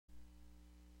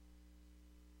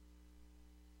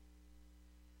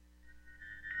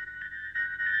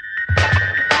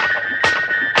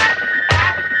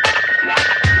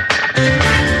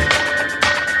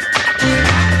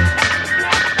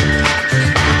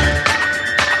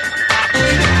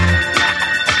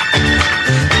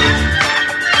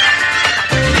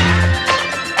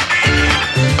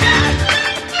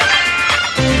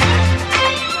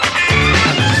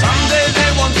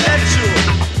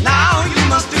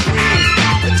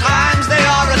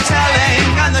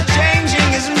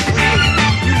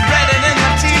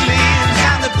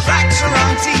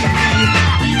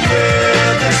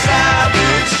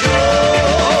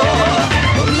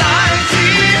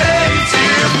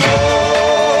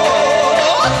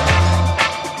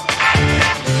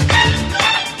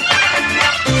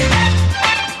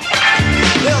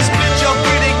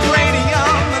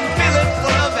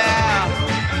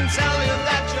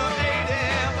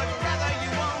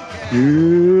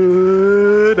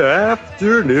Good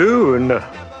afternoon,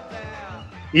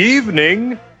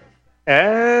 evening,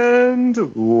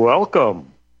 and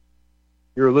welcome.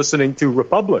 You're listening to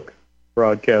Republic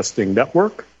Broadcasting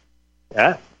Network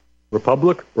at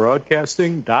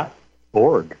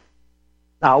republicbroadcasting.org.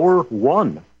 Hour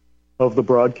one of the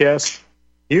broadcast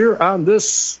here on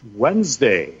this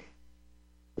Wednesday,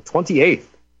 the 28th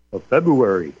of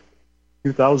February,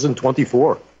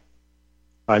 2024.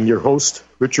 I'm your host,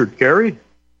 Richard Kary,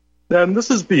 and this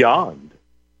is Beyond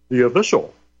the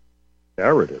Official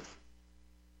Narrative.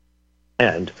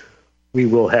 And we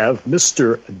will have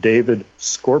Mr. David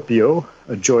Scorpio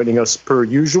joining us per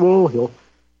usual. He'll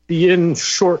be in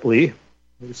shortly.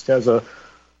 He just has a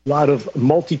lot of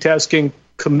multitasking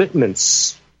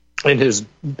commitments in his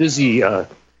busy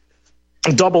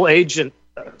double agent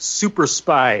super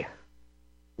spy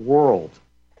world.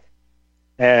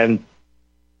 And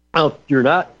if you're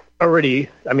not already,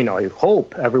 I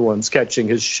hope everyone's catching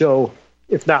his show,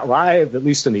 if not live, at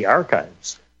least in the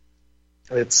archives.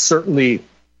 It's certainly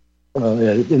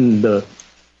in the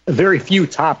very few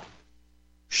top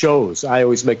shows I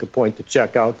always make a point to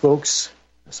check out, folks.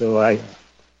 So I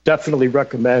definitely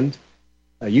recommend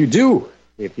you do,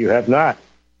 if you have not,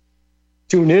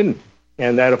 tune in.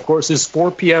 And that, of course, is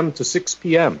 4 p.m. to 6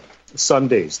 p.m.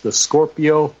 Sundays. The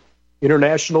Scorpio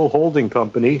International Holding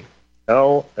Company,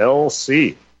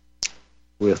 LLC,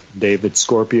 with David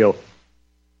Scorpio.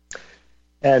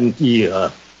 And he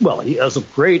has a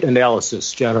great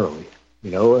analysis generally,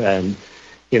 and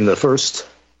in the first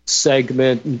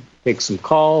segment, take some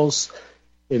calls.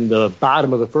 In the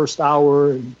bottom of the first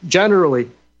hour, generally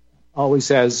always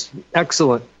has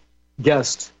excellent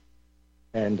guest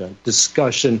and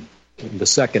discussion in the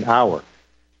second hour.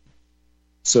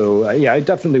 So, I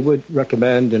definitely would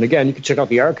recommend. And again, you can check out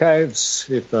the archives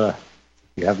if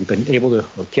you haven't been able to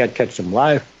or can't catch them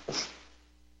live.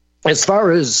 As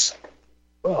far as,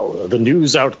 the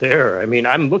news out there,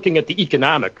 I'm looking at the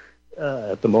economic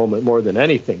at the moment more than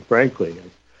anything, frankly.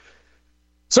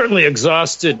 Certainly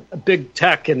exhausted big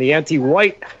tech and the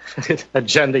anti-white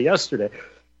agenda yesterday.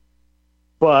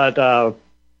 But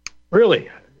really,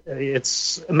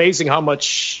 it's amazing how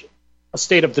much a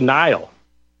state of denial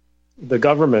the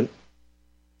government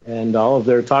and all of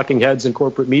their talking heads in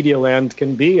corporate media land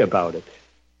can be about it.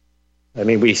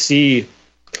 We see,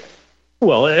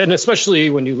 and especially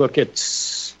when you look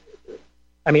at,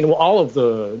 all of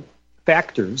the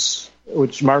factors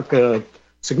which mark a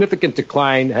significant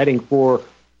decline heading for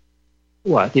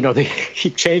what? They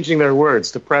keep changing their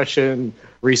words: depression,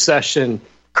 recession,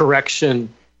 correction.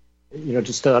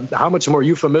 Just how much more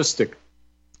euphemistic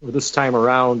this time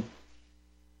around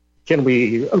can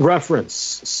we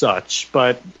reference such?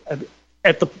 But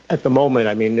at the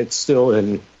moment, it's still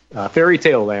in fairy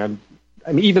tale land.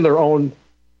 Even their own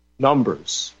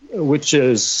numbers, which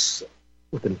is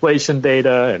with inflation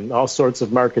data and all sorts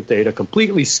of market data,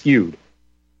 completely skewed.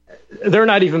 They're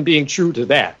not even being true to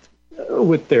that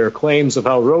with their claims of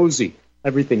how rosy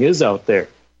everything is out there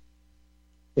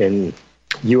in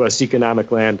U.S.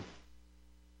 economic land.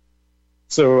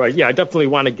 So, I definitely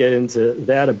want to get into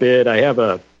that a bit. I have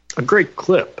a great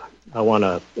clip I want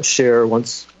to share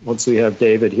once we have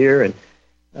David here and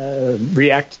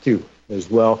react to as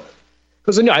well.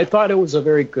 Because I thought it was a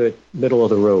very good middle of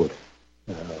the road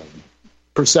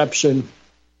perception.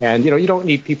 And, you don't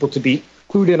need people to be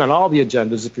clued in on all the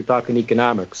agendas if you're talking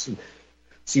economics. And it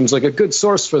seems like a good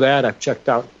source for that. I've checked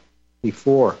out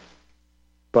before.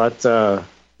 But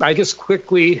I guess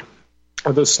quickly,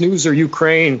 the snoozer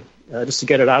Ukraine, just to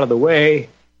get it out of the way,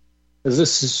 because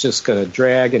this is just going to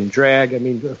drag and drag.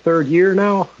 The third year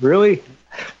now? Really?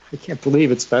 I can't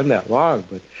believe it's been that long.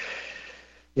 But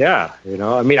yeah,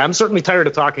 I'm certainly tired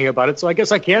of talking about it, so I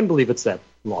guess I can believe it's that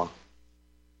long.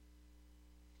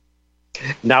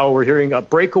 Now we're hearing a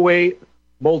breakaway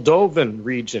Moldovan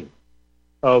region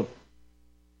of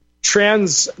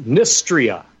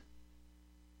Transnistria.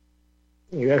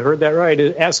 You heard that right.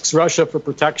 It asks Russia for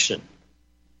protection,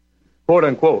 quote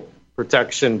unquote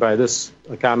protection by this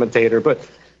commentator. But,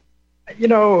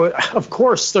 of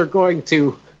course they're going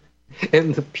to,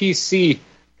 in the PC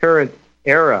current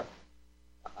era,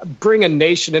 bring a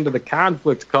nation into the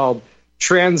conflict called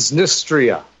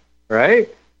Transnistria, right?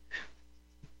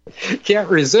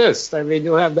 Can't resist.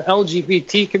 You'll have the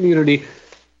LGBT community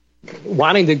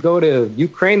wanting to go to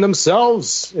Ukraine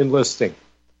themselves enlisting.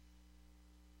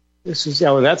 That's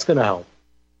going to help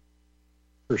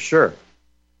for sure.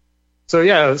 So when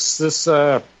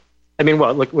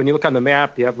you look on the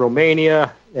map, you have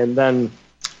Romania, and then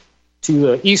to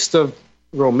the east of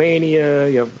Romania,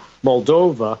 you have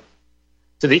Moldova.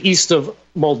 To the east of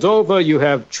Moldova, you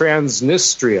have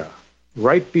Transnistria.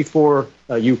 right before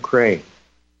Ukraine.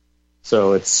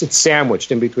 So it's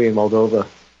sandwiched in between Moldova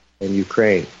and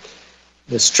Ukraine.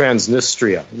 This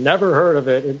Transnistria. Never heard of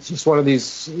it. It's just one of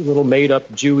these little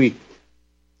made-up Jewy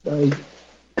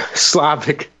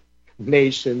Slavic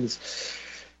nations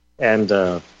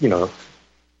and,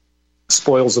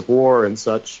 spoils of war and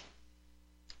such.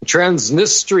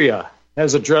 Transnistria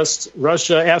has addressed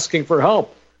Russia asking for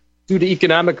help due to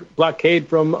economic blockade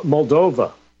from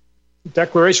Moldova. The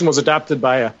declaration was adopted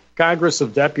by a Congress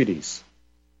of Deputies.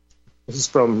 This is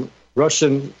from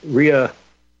Russian RIA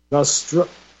Nostra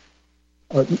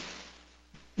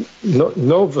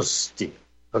Novosti.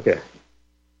 Okay.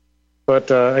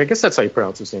 But I guess that's how you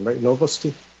pronounce his name, right?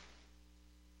 Novosti?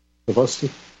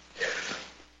 Novosti?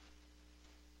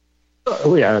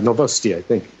 Oh, yeah, Novosti, I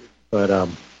think. But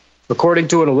according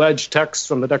to an alleged text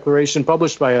from the declaration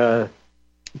published by a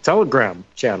Telegram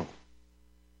channel,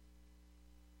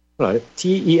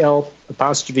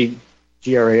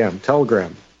 TEL''GRAM,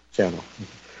 Telegram channel.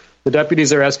 The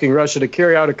deputies are asking Russia to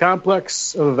carry out a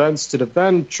complex of events to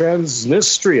defend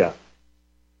Transnistria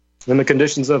in the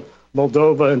conditions of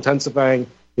Moldova intensifying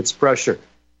its pressure.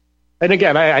 And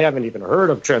again, I haven't even heard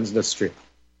of Transnistria.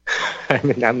 I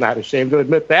mean, I'm not ashamed to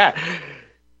admit that.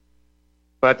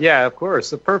 But yeah, of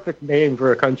course, a perfect name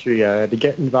for a country to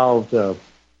get involved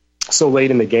so late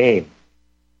in the game.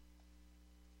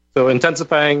 So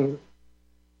intensifying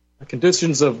the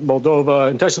conditions of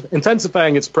Moldova,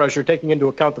 intensifying its pressure, taking into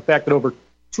account the fact that over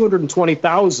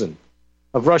 220,000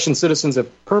 of Russian citizens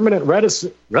have permanent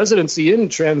residency in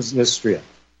Transnistria.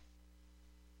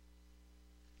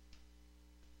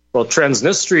 Well,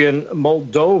 Transnistrian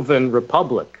Moldovan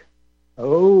Republic.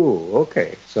 Oh,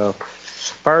 okay. So,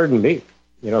 pardon me.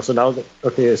 So now,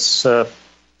 okay, it's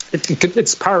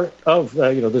part of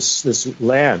this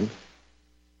land.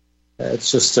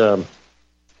 It's just a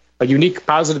unique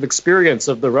positive experience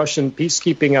of the Russian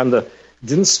peacekeeping on the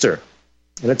Dniester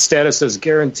and its status as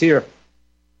guarantor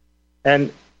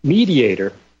and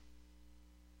mediator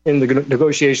in the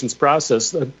negotiations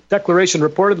process. The declaration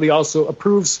reportedly also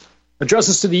approves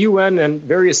addresses to the UN and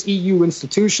various EU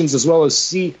institutions as well as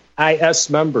CIS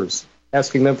members,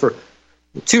 asking them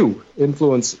to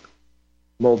influence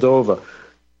Moldova.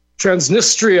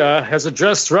 Transnistria has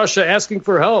addressed Russia asking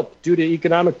for help due to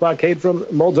economic blockade from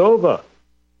Moldova.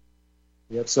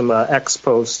 We have some X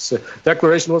posts.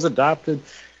 Declaration was adopted.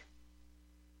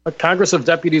 A Congress of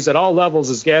Deputies at all levels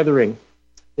is gathering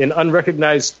in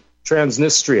unrecognized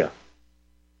Transnistria.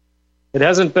 It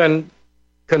hasn't been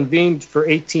convened for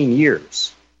 18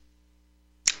 years.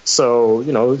 So,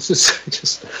 it's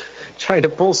just trying to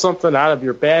pull something out of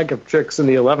your bag of tricks in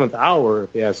the 11th hour,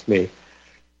 if you ask me.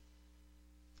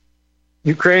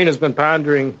 Ukraine has been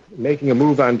pondering making a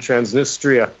move on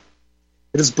Transnistria.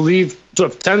 It is believed to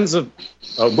have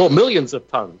millions of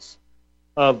tons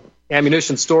of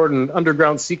ammunition stored in an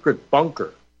underground secret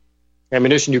bunker.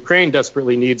 Ammunition Ukraine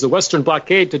desperately needs. A Western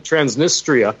blockade to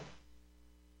Transnistria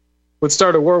would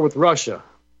start a war with Russia.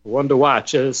 One to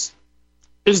watch is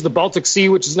the Baltic Sea,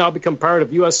 which has now become part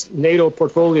of U.S. NATO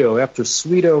portfolio after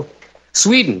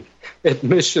Sweden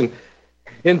admission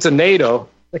into NATO.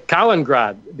 The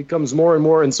Kaliningrad becomes more and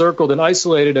more encircled and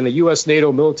isolated in a U.S.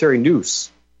 NATO military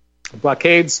noose.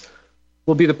 Blockades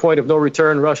will be the point of no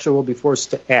return. Russia will be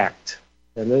forced to act.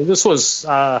 And this was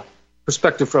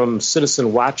perspective from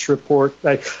Citizen Watch report.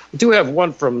 I do have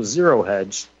one from Zero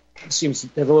Hedge. It seems to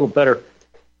have a little better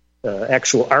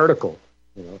actual article,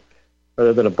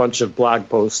 rather than a bunch of blog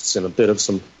posts and a bit of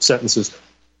some sentences.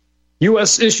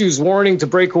 U.S. issues warning to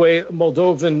breakaway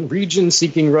Moldovan region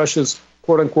seeking Russia's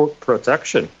quote-unquote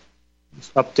protection. It's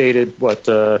updated,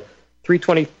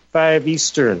 3:25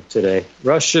 Eastern today.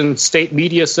 Russian state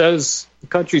media says the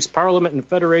country's parliament and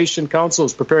federation council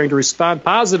is preparing to respond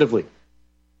positively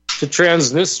to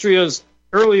Transnistria's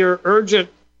earlier urgent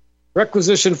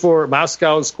requisition for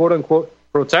Moscow's quote-unquote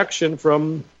protection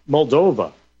from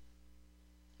Moldova,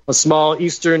 a small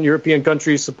Eastern European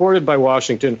country supported by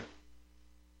Washington.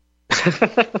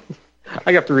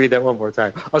 I have to read that one more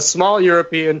time. A small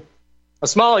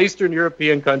Eastern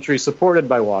European country supported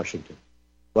by Washington.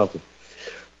 Lovely.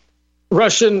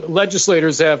 Russian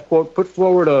legislators have, quote, put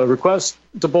forward a request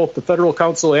to both the Federal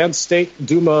Council and State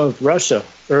Duma of Russia,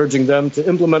 urging them to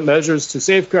implement measures to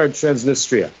safeguard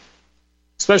Transnistria,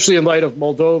 especially in light of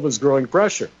Moldova's growing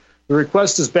pressure. The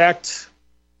request is backed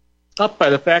up by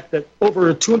the fact that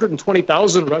over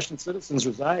 220,000 Russian citizens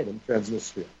reside in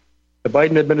Transnistria. The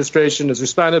Biden administration has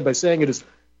responded by saying it is,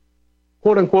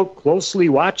 quote-unquote, closely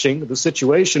watching the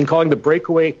situation, calling the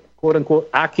breakaway, quote-unquote,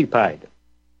 occupied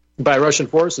by Russian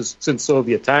forces since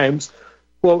Soviet times.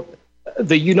 Quote,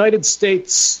 the United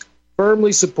States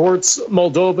firmly supports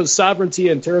Moldova's sovereignty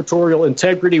and territorial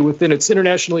integrity within its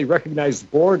internationally recognized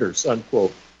borders,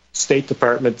 unquote, State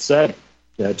Department said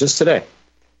just today.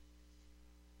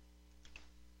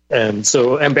 And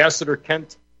so Ambassador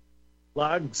Kent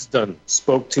Logsdon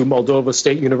spoke to Moldova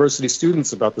State University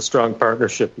students about the strong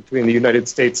partnership between the United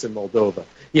States and Moldova.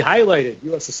 He highlighted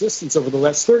U.S. assistance over the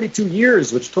last 32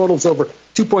 years, which totals over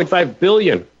 $2.5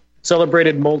 billion,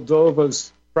 celebrated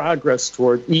Moldova's progress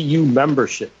toward EU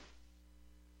membership.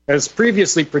 As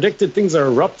previously predicted, things are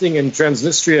erupting in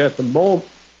Transnistria at the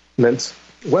moment.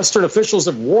 Western officials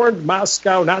have warned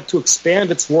Moscow not to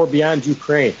expand its war beyond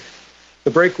Ukraine.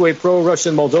 The breakaway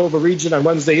pro-Russian Moldova region on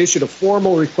Wednesday issued a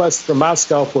formal request from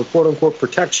Moscow for quote-unquote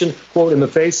protection, quote, in the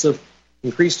face of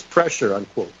increased pressure,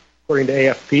 unquote, according to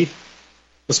AFP.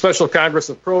 The Special Congress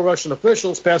of pro-Russian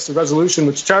officials passed a resolution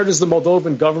which charges the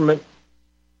Moldovan government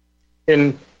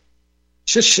in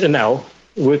Chisinau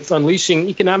with unleashing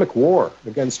economic war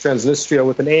against Transnistria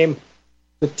with an aim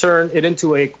to turn it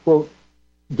into a, quote,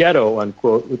 ghetto,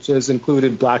 unquote, which has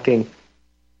included blocking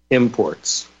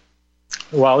imports.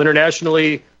 While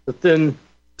internationally, the thin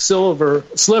sliver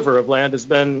of land has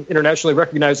been internationally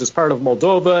recognized as part of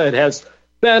Moldova, it has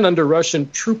been under Russian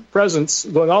troop presence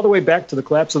going all the way back to the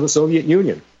collapse of the Soviet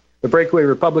Union. The breakaway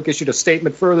republic issued a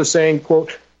statement further saying,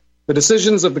 quote, the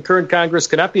decisions of the current Congress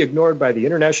cannot be ignored by the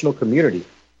international community,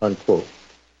 unquote.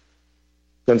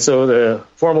 And so the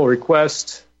formal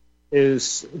request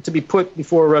is to be put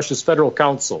before Russia's Federal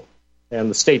Council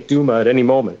and the State Duma at any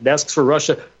moment. It asks for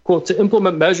Russia, quote, to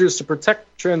implement measures to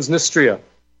protect Transnistria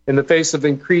in the face of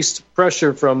increased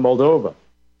pressure from Moldova.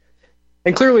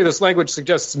 And clearly this language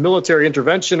suggests military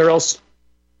intervention or else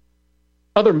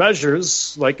other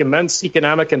measures like immense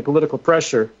economic and political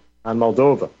pressure on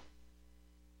Moldova.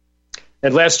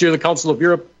 And last year, the Council of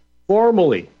Europe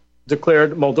formally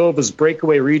declared Moldova's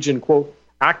breakaway region, quote,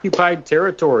 occupied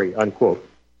territory, unquote,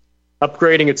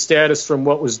 upgrading its status from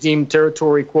what was deemed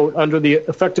territory, quote, under the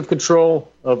effective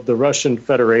control of the Russian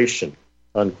Federation,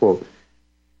 unquote.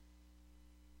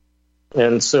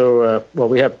 And so,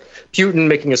 we have Putin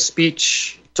making a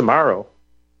speech tomorrow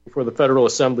before the Federal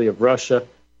Assembly of Russia.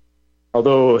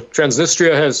 Although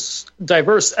Transnistria has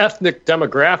diverse ethnic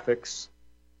demographics,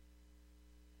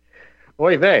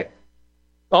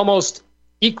 almost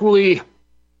equally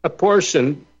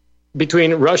apportioned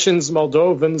between Russians,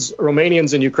 Moldovans,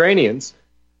 Romanians, and Ukrainians,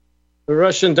 the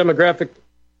Russian demographic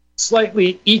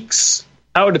slightly ekes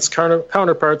out its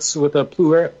counterparts with a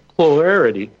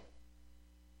plurality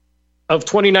of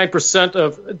 29%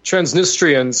 of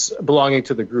Transnistrians belonging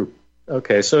to the group.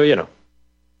 Okay, so,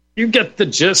 you get the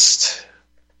gist.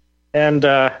 And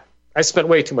I spent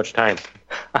way too much time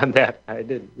on that. I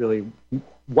didn't really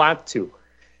want to.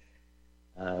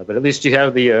 But at least you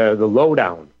have the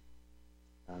lowdown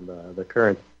on the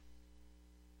current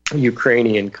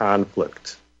Ukrainian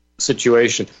conflict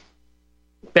situation.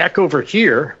 Back over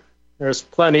here, there's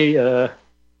plenty to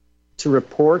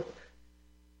report.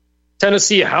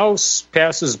 Tennessee House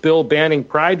passes bill banning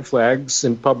pride flags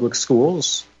in public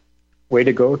schools. Way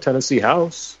to go, Tennessee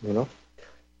House,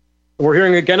 We're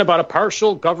hearing again about a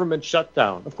partial government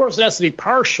shutdown. Of course, it has to be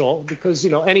partial because,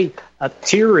 any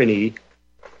tyranny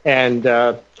and,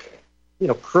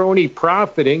 crony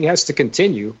profiting has to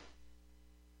continue.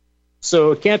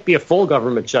 So it can't be a full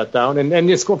government shutdown.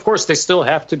 And of course, they still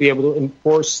have to be able to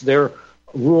enforce their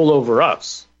rule over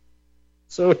us.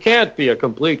 So it can't be a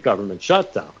complete government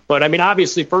shutdown. But,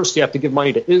 obviously, first you have to give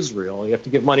money to Israel. You have to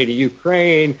give money to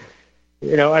Ukraine.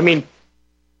 We don't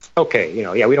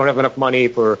have enough money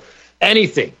for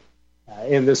anything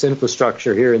in this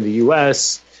infrastructure here in the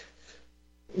U.S.,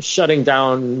 shutting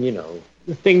down,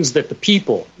 the things that the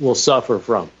people will suffer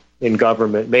from in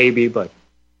government, maybe, but,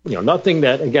 nothing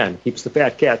that, again, keeps the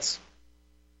fat cats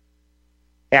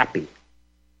happy.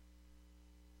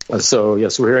 So,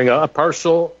 yes, we're hearing a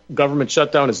partial government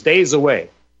shutdown is days away.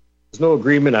 There's no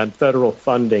agreement on federal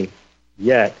funding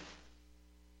yet.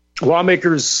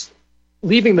 Lawmakers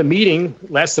leaving the meeting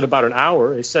lasted about an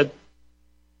hour. They said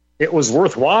it was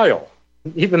worthwhile,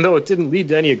 even though it didn't lead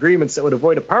to any agreements that would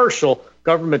avoid a partial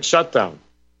government shutdown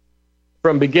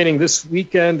from beginning this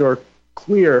weekend or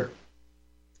clear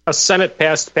a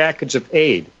Senate-passed package of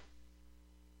aid.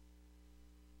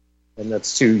 And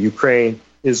that's to Ukraine,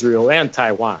 Israel, and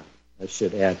Taiwan, I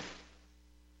should add.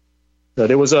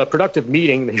 But it was a productive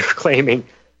meeting, they were claiming,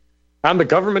 on the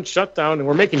government shutdown, and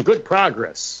we're making good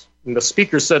progress. And the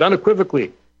speaker said unequivocally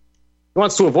he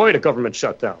wants to avoid a government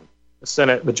shutdown. The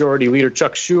Senate Majority Leader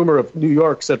Chuck Schumer of New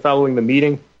York said following the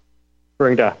meeting,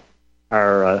 referring to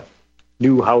our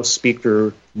new House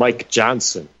Speaker Mike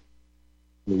Johnson,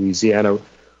 Louisiana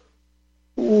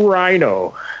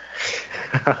Rhino.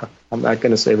 I'm not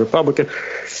going to say Republican.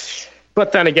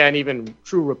 But then again, even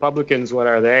true Republicans, what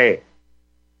are they?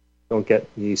 Don't get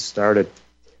me started.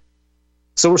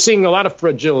 So we're seeing a lot of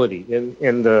fragility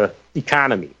in the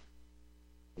economy.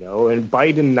 And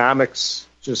Bidenomics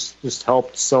just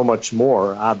helped so much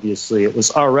more. Obviously, it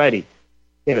was already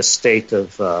in a state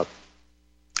of,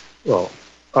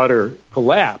 utter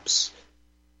collapse.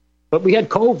 But we had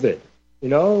COVID,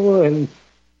 and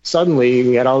suddenly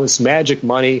we had all this magic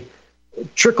money,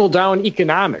 trickle-down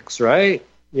economics, right?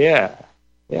 Yeah,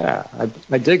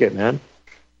 I dig it, man.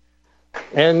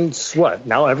 And what?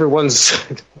 Now everyone's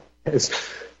as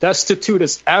destitute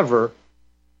as ever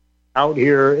out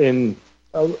here in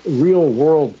a real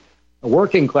world,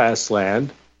 working class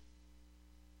land.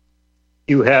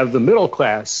 You have the middle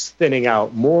class thinning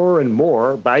out more and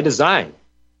more by design.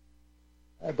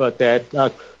 But that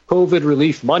COVID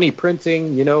relief money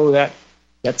printing, that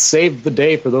saved the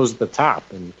day for those at the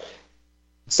top. And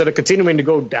instead of continuing to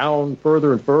go down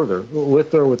further and further,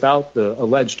 with or without the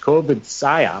alleged COVID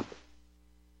psyop,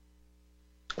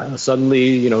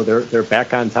 suddenly, they're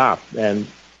back on top. And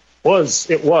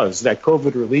it was that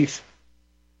COVID relief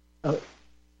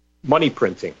money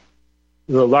printing.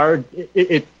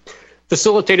 It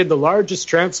facilitated the largest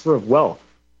transfer of wealth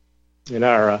in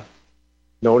our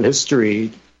known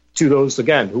history to those,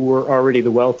 again, who were already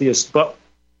the wealthiest, but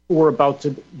who were about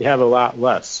to have a lot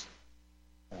less.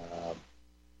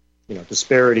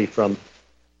 Disparity from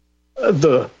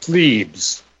the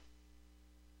plebes.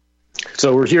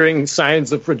 So we're hearing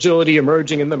signs of fragility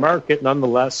emerging in the market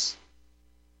nonetheless.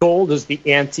 Gold is the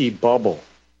anti-bubble.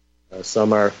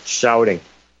 Some are shouting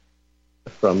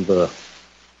from the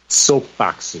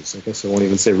soapboxes. I guess I won't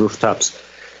even say rooftops.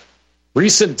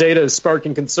 Recent data is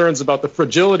sparking concerns about the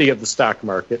fragility of the stock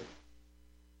market,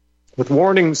 with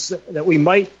warnings that we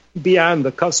might be on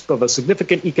the cusp of a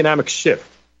significant economic shift.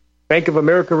 Bank of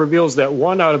America reveals that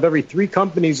 1 out of every 3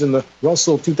 companies in the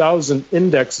Russell 2000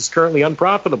 index is currently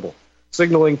unprofitable,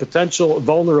 signaling potential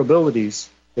vulnerabilities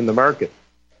in the market.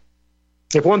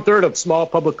 If 1/3 of small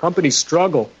public companies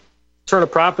struggle to turn a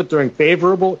profit during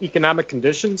favorable economic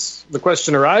conditions, the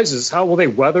question arises, how will they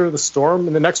weather the storm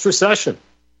in the next recession?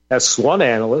 Asks one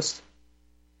analyst.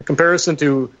 A comparison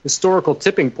to historical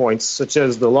tipping points, such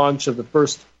as the launch of the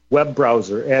first web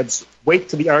browser, adds weight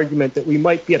to the argument that we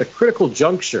might be at a critical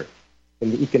juncture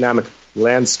in the economic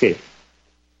landscape.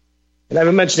 And I've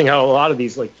been mentioning how a lot of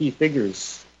these key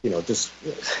figures, there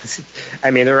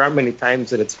aren't many times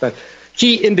that it's been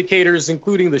key indicators,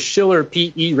 including the Shiller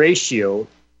PE ratio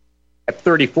at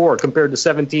 34 compared to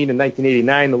 17 in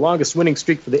 1989, the longest winning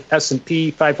streak for the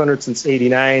S&P 500 since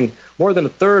 89, more than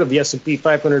 1/3 of the S&P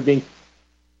 500 being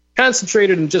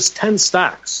concentrated in just 10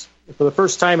 stocks for the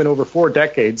first time in over 4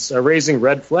 decades, are raising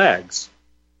red flags.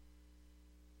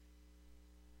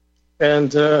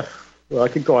 And, I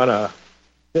could go on a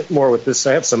bit more with this.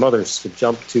 I have some others to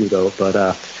jump to, though. But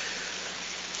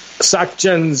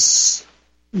SocGen's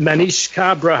Manish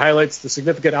Kabra highlights the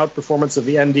significant outperformance of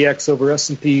the NDX over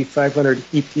S&P 500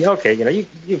 EP. Okay,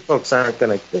 you folks aren't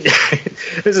going to...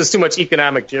 This is too much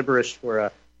economic gibberish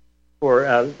for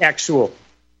actual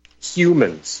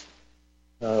humans.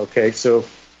 Okay, so...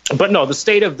 But no, the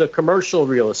state of the commercial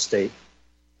real estate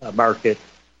market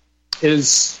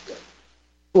is...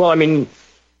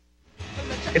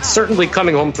 it's certainly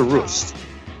coming home to roost.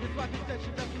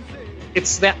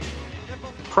 It's that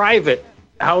private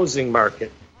housing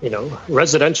market,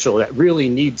 residential, that really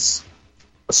needs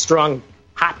a strong,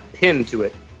 hot pin to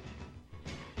it.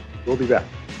 We'll be back.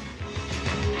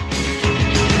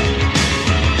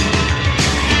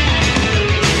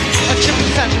 A chip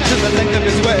to the length of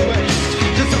his way.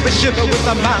 Just a shiver with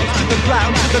a mouth to the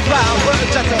ground,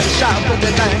 words just a shout with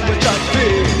the language of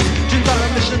fear. Dreams on a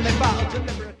mission, they bow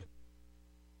deliberate.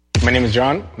 My name is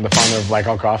John. I'm the founder of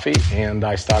Blackout Coffee, and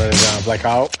I started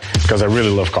Blackout because I really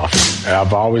love coffee.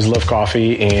 I've always loved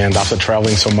coffee, and after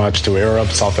traveling so much to Europe,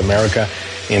 South America,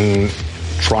 and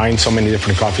trying so many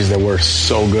different coffees that were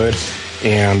so good,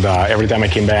 and every time I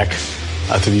came back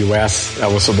to the U.S., I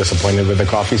was so disappointed with the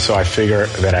coffee, so I figured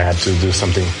that I had to do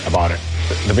something about it.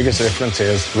 The biggest difference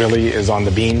is on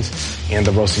the beans and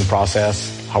the roasting process,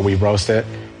 how we roast it,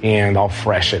 and how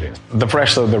fresh it is. The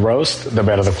fresher the roast, the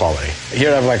better the quality.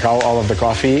 Here I have all of the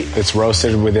coffee. It's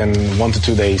roasted within 1 to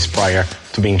 2 days prior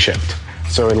to being shipped.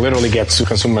 So it literally gets to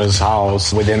consumer's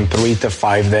house within 3 to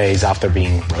 5 days after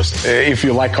being roasted. If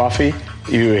you like coffee,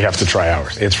 you have to try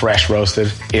ours. It's fresh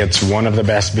roasted. It's one of the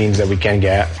best beans that we can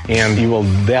get, and you will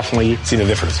definitely see the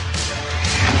difference.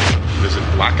 Visit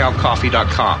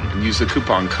blackoutcoffee.com and use the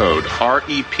coupon code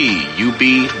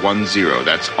REPUB10.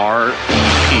 That's REPUB10.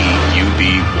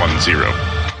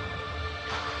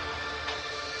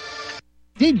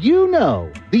 Did you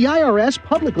know the IRS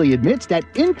publicly admits that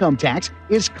income tax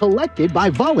is collected by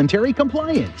voluntary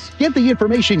compliance? Get the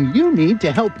information you need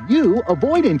to help you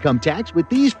avoid income tax with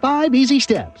these 5 easy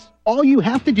steps. All you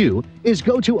have to do is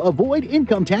go to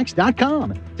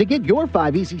avoidincometax.com to get your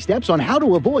 5 easy steps on how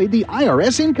to avoid the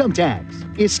IRS income tax.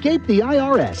 Escape the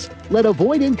IRS. Let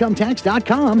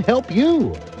avoidincometax.com help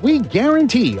you. We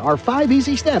guarantee our 5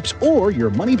 easy steps or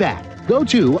your money back. Go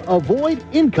to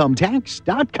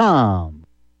avoidincometax.com.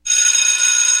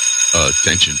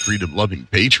 Attention, freedom-loving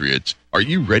patriots. Are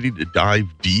you ready to dive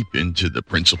deep into the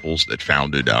principles that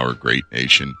founded our great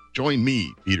nation? Join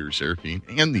me, Peter Serafine,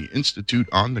 and the Institute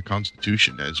on the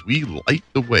Constitution as we light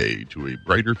the way to a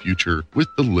brighter future with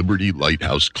the Liberty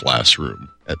Lighthouse Classroom.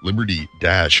 At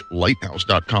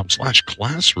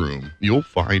liberty-lighthouse.com/classroom, you'll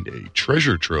find a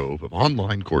treasure trove of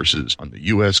online courses on the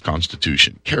U.S.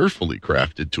 Constitution, carefully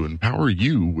crafted to empower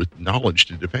you with knowledge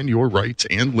to defend your rights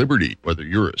and liberty. Whether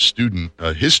you're a student,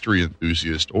 a history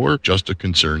enthusiast, or just a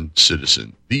concerned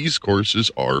citizen, these courses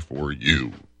are for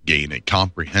you. Gain a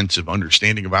comprehensive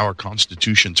understanding of our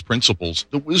Constitution's principles,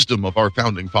 the wisdom of our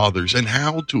founding fathers, and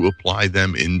how to apply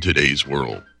them in today's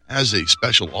world. As a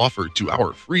special offer to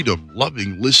our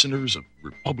freedom-loving listeners of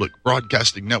Republic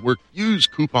Broadcasting Network, use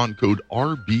coupon code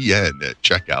RBN at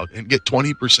checkout and get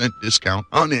 20% discount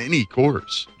on any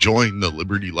course. Join the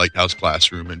Liberty Lighthouse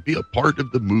Classroom and be a part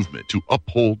of the movement to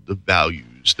uphold the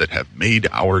values that have made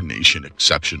our nation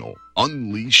exceptional.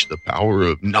 Unleash the power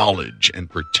of knowledge and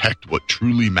protect what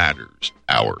truly matters,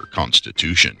 our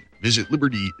Constitution. Visit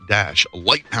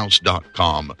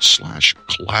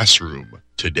liberty-lighthouse.com/classroom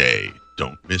today.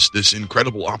 Don't miss this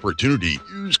incredible opportunity.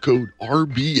 Use code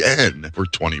RBN for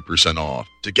 20% off.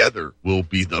 Together, we'll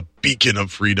be the beacon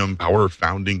of freedom our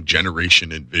founding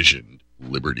generation envisioned.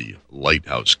 Liberty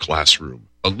Lighthouse Classroom.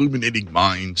 Illuminating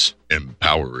minds,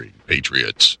 empowering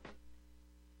patriots.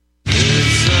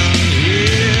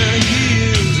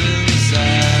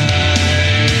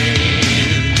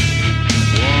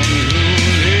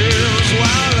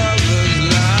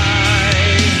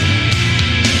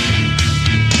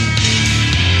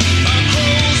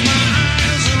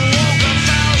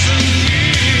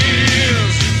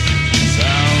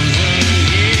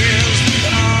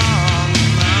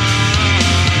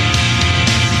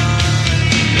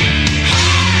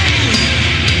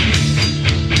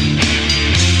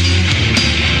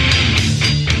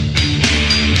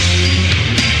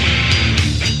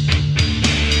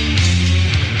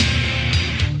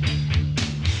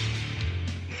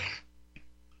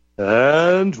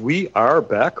 And we are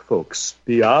back, folks,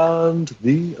 beyond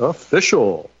the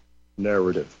official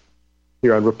narrative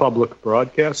here on Republic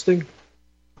Broadcasting.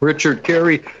 Richard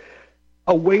Kary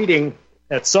awaiting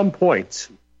at some point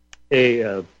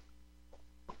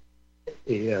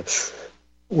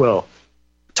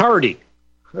tardy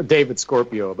David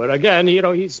Scorpio. But again,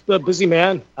 he's a busy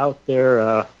man out there,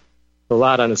 a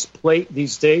lot on his plate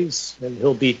these days, and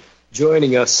he'll be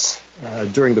joining us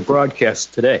during the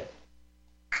broadcast today.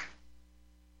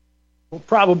 We'll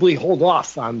probably hold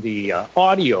off on the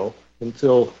audio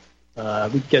until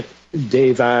we get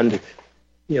Dave on to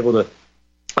be able to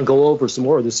go over some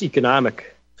more of this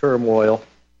economic turmoil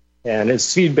and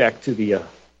his feedback to the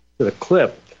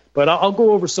clip. But I'll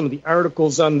go over some of the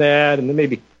articles on that and then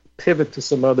maybe pivot to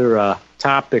some other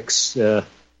topics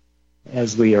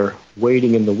as we are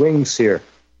waiting in the wings here.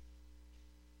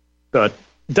 But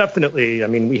definitely, I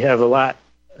mean, we have a lot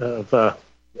of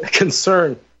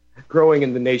concern growing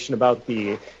in the nation about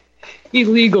the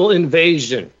illegal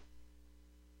invasion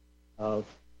of,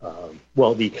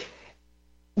 the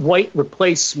white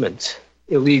replacement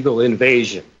illegal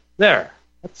invasion. There,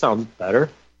 that sounds better.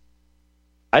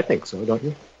 I think so, don't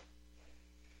you?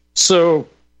 So,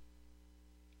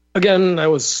 again, I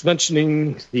was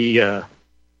mentioning the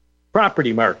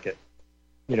property market.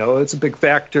 It's a big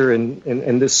factor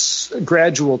in this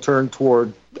gradual turn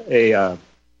toward a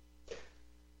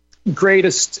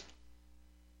greatest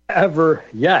ever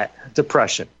yet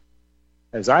depression,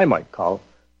 as I might call it.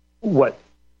 What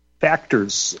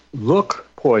factors look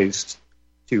poised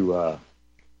to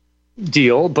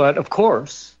deal, but of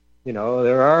course,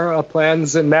 there are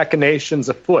plans and machinations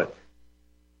afoot.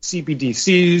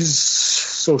 CBDCs,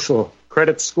 social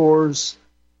credit scores,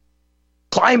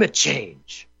 climate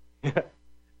change.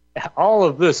 All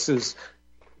of this is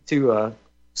to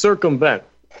circumvent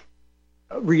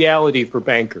reality for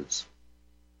bankers,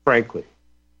 frankly.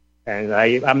 And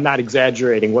I'm not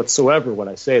exaggerating whatsoever when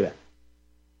I say that.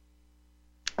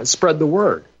 And spread the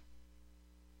word.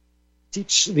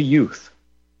 Teach the youth.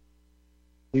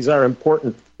 These are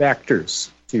important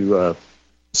factors to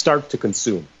start to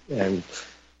consume, and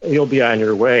you'll be on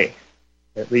your way.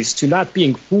 at least to not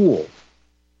being fooled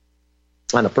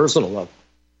on a personal level.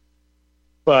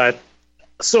 But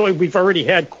so we've already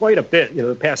had quite a bit,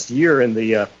 the past year in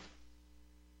the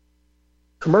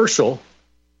commercial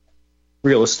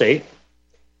real estate,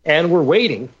 and we're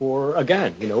waiting for,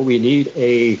 again, we need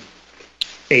a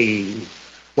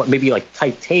maybe like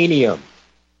titanium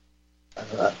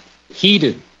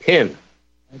heated pin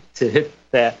to hit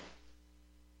that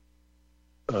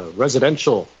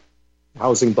residential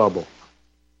housing bubble,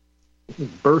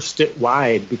 burst it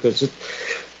wide, because it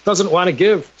doesn't want to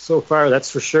give so far,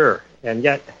 that's for sure. And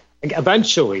yet,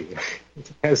 eventually,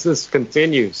 as this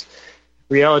continues,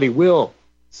 reality will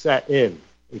set in.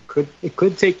 It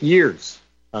could take years,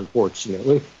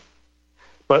 unfortunately.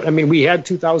 But, we had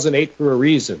 2008 for a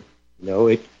reason.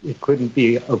 It couldn't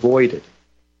be avoided.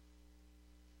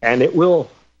 And it will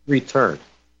return.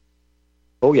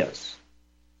 Oh, yes.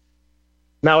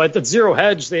 Now, at the Zero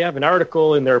Hedge, they have an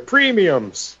article in their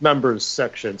premiums members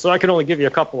section. So I can only give you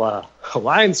a couple of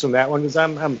lines from that one, because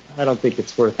I don't think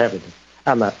it's worth having.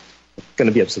 I'm not going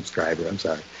to be a subscriber. I'm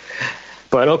sorry.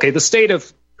 But, okay, the state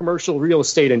of commercial real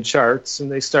estate in charts,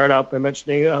 and they start out by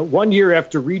mentioning 1 year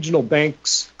after regional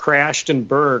banks crashed and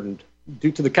burned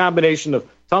due to the combination of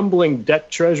tumbling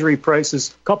debt treasury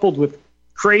prices coupled with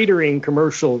cratering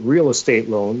commercial real estate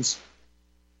loans,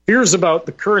 fears about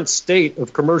the current state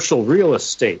of commercial real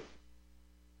estate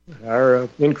are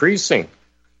increasing.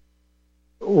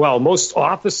 While most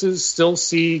offices still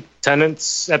see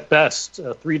tenants at best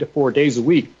 3 to 4 days a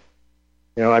week,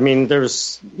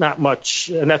 there's not much,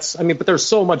 and but there's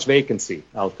so much vacancy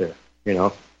out there,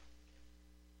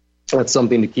 That's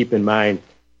something to keep in mind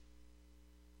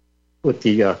with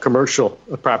the commercial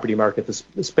property market.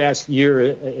 This past year,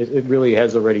 it really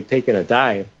has already taken a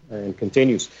dive and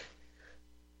continues.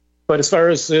 But as far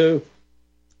as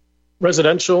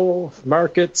residential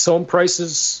markets, home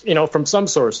prices, from some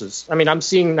sources, I'm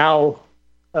seeing now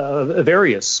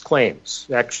various claims,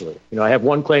 actually. I have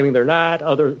one claiming they're not,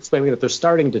 others claiming that they're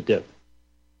starting to dip,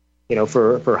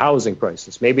 for housing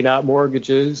prices. Maybe not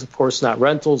mortgages, of course not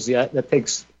rentals yet. That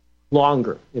takes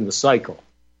longer in the cycle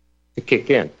to kick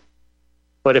in.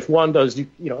 But if one does,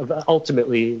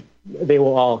 ultimately they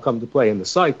will all come to play in the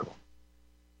cycle.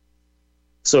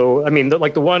 So,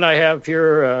 like the one I have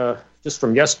here, just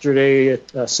from yesterday,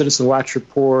 Citizen Watch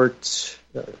report,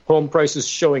 home prices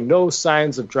show no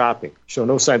signs of dropping.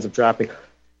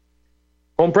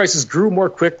 Home prices grew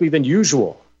more quickly than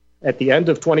usual at the end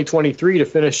of 2023 to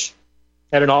finish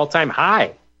at an all-time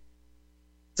high.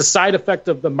 It's a side effect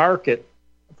of the market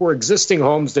for existing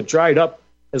homes that dried up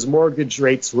as mortgage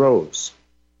rates rose.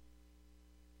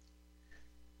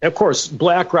 And of course,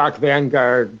 BlackRock,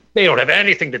 Vanguard, they don't have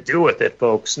anything to do with it,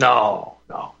 folks. No.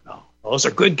 Those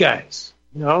are good guys,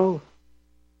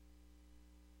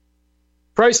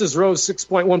 Prices rose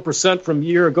 6.1% from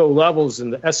year-ago levels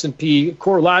in the S&P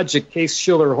CoreLogic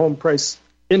Case-Shiller Home Price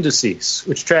Indices,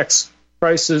 which tracks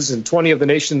prices in 20 of the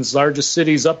nation's largest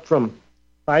cities, up from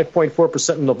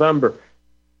 5.4% in November,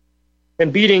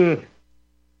 and beating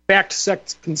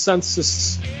fact-checked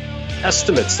consensus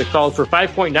estimates that called for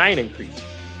 5.9 increase.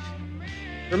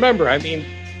 Remember,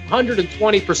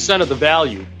 120% of the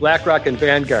value, BlackRock and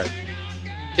Vanguard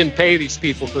can pay these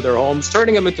people for their homes,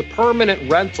 turning them into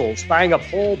permanent rentals, buying up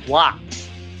whole blocks.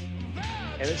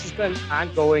 And this has been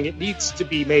ongoing. It needs to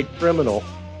be made criminal.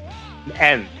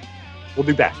 And we'll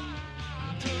be back.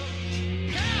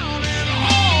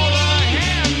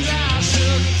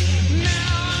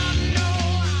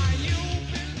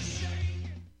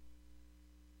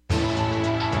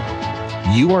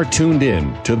 You are tuned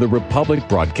in to the Republic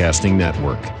Broadcasting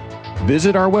Network.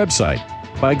 Visit our website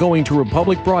by going to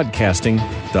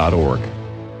republicbroadcasting.org.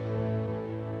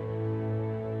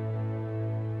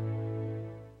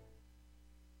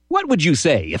 What would you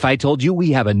say if I told you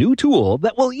we have a new tool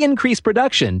that will increase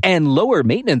production and lower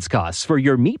maintenance costs for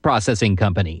your meat processing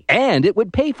company? And it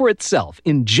would pay for itself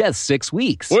in just 6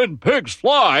 weeks. When pigs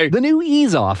fly! The new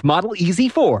Ease Off Model Easy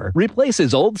 4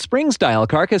 replaces old spring-style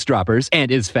carcass droppers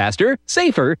and is faster,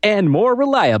 safer, and more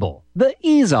reliable. The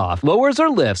Ease Off lowers or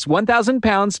lifts 1,000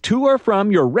 pounds to or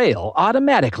from your rail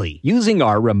automatically using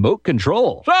our remote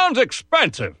control. Sounds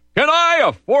expensive. Can I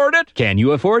afford it? Can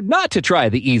you afford not to try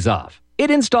the Ease Off? It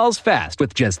installs fast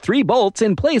with just 3 bolts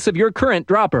in place of your current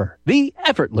dropper. The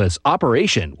effortless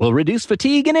operation will reduce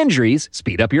fatigue and injuries,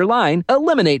 speed up your line,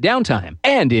 eliminate downtime,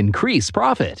 and increase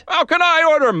profit. How can I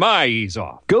order my Ease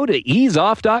Off? Go to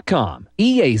easeoff.com,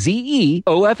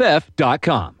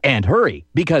 EAZEOFF.com, and hurry,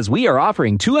 because we are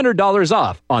offering $200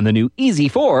 off on the new Easy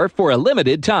 4 for a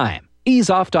limited time.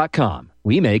 Easeoff.com.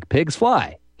 We make pigs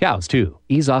fly. Cows, too.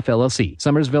 Ease Off LLC,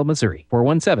 Summersville, Missouri.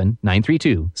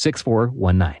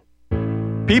 417-932-6419.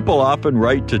 People often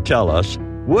write to tell us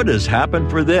what has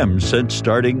happened for them since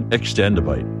starting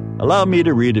Extendivite. Allow me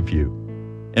to read a few.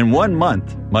 In 1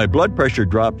 month, my blood pressure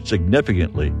dropped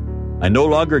significantly. I no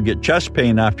longer get chest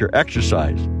pain after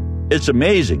exercise. It's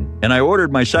amazing, and I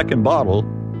ordered my second bottle.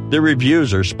 The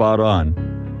reviews are spot on.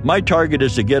 My target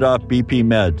is to get off BP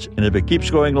meds, and if it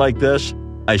keeps going like this,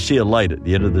 I see a light at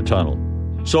the end of the tunnel.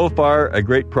 So far, a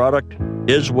great product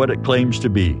is what it claims to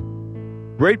be.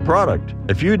 Great product.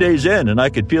 A few days in, and I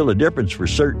could feel a difference for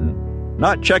certain.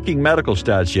 Not checking medical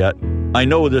stats yet. I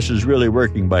know this is really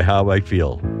working by how I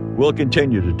feel. We'll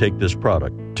continue to take this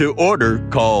product. To order,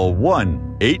 call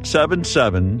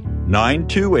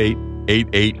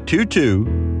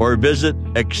 1-877-928-8822 or visit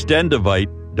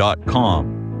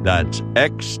extendivite.com. That's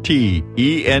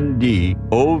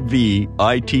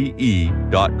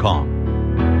extendovite.com.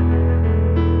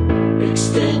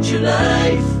 Extend your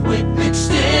life with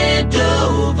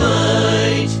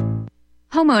Extendovite.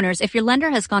 Homeowners, if your lender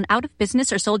has gone out of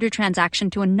business or sold your transaction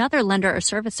to another lender or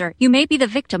servicer, you may be the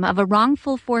victim of a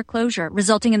wrongful foreclosure,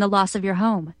 resulting in the loss of your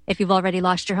home. If you've already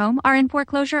lost your home, are in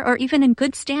foreclosure, or even in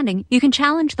good standing, you can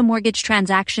challenge the mortgage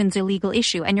transaction's illegal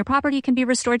issue, and your property can be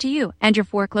restored to you, and your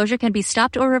foreclosure can be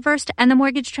stopped or reversed, and the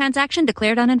mortgage transaction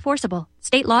declared unenforceable.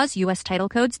 State laws, U.S. title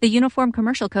codes, the Uniform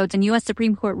Commercial Codes, and U.S.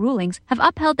 Supreme Court rulings have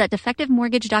upheld that defective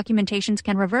mortgage documentations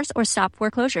can reverse or stop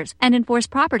foreclosures and enforce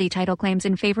property title claims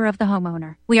in favor of the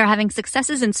homeowner. We are having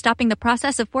successes in stopping the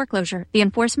process of foreclosure, the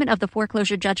enforcement of the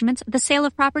foreclosure judgments, the sale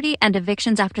of property, and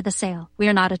evictions after the sale. We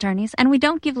are not attorneys, and we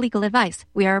don't give legal advice.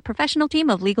 We are a professional team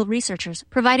of legal researchers,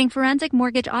 providing forensic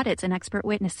mortgage audits and expert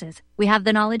witnesses. We have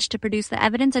the knowledge to produce the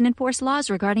evidence and enforce laws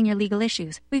regarding your legal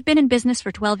issues. We've been in business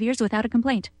for 12 years without a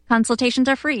complaint. Consultations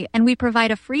are free, and we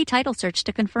provide a free title search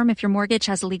to confirm if your mortgage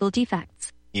has legal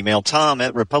defects. Email Tom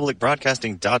at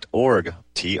republicbroadcasting.org.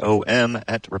 TOM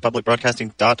at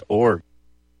republicbroadcasting.org.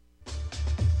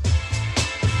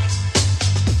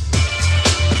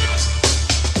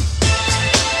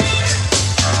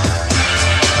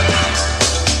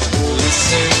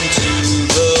 Listen to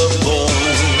the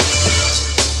voice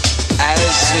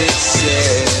as it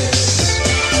says,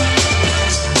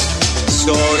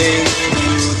 sorting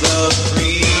through the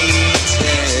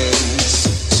pretense,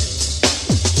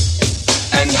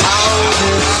 and how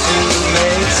this will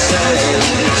make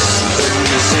sense.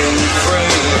 Listen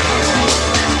free,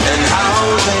 and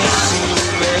how this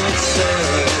will make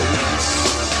sense.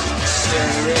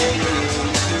 Staring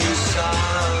into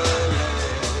silence.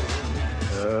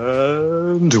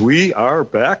 And we are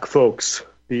back, folks,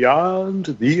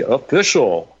 beyond the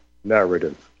official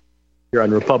narrative. Here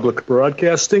on Republic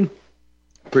Broadcasting,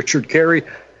 Richard Kary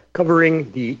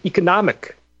covering the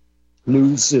economic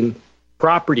news in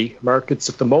property markets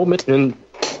at the moment. And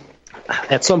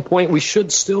at some point, we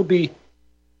should still be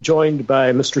joined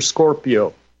by Mr.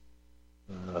 Scorpio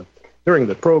during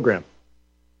the program.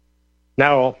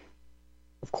 Now,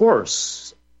 of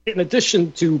course, in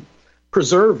addition to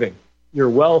preserving your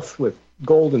wealth with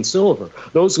gold and silver,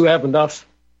 those who have enough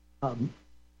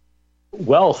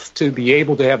wealth to be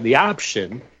able to have the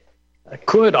option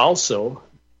could also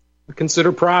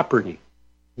consider property,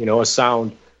 a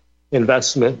sound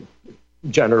investment,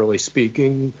 generally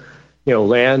speaking,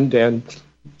 land and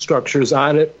structures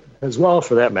on it as well,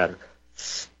 for that matter.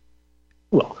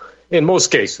 Well, in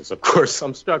most cases, of course,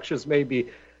 some structures may be,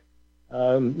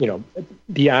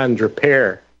 beyond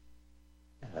repair,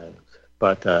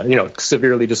 but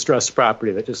severely distressed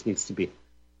property that just needs to be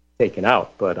taken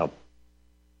out. But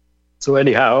so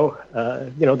anyhow,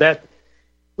 that.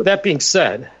 With that being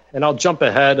said, and I'll jump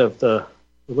ahead of the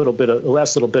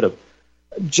last little bit of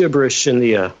gibberish in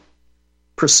the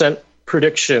percent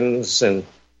predictions and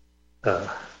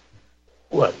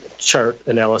chart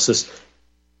analysis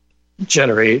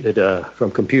generated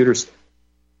from computers.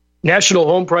 National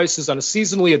home prices on a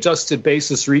seasonally adjusted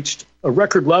basis reached a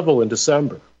record level in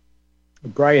December.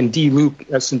 Brian D. Luke,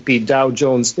 S&P Dow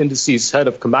Jones Indices head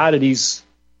of commodities,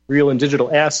 real and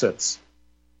digital assets,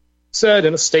 said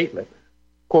in a statement,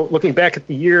 quote, looking back at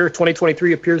the year,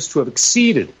 2023 appears to have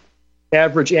exceeded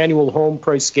average annual home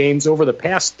price gains over the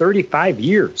past 35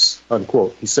 years,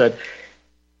 unquote. He said,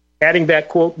 adding that,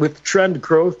 quote, with trend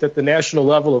growth at the national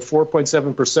level of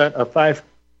 4.7%, a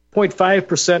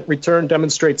 5.5% return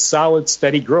demonstrates solid,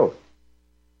 steady growth.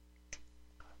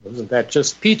 Isn't that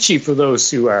just peachy for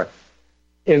those who are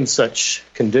in such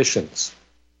conditions?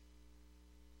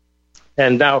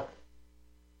 And now,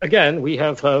 again, we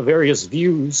have various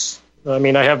views. I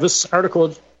mean, I have this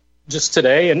article just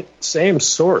today and same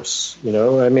source,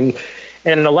 and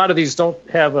a lot of these don't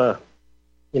have an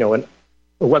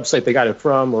website they got it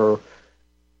from, or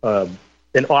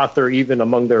an author even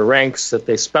among their ranks that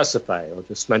they specify. I'll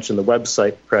just mention the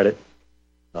website credit,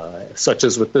 such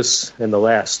as with this in the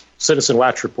last Citizen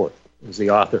Watch report is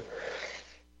the author.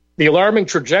 The alarming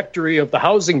trajectory of the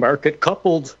housing market,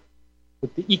 coupled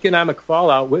with the economic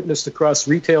fallout witnessed across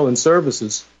retail and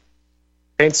services,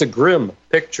 paints a grim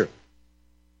picture.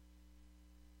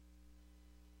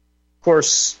 Of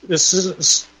course, this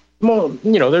is, well,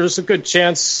 there's a good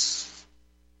chance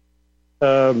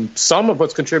some of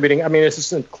what's contributing, I mean, this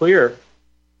isn't clear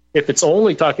if it's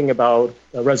only talking about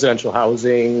residential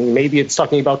housing. Maybe it's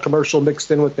talking about commercial mixed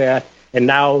in with that, and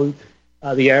now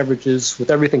the averages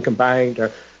with everything combined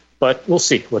are, but we'll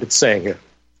see what it's saying here.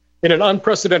 In an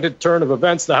unprecedented turn of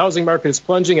events, the housing market is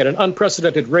plunging at an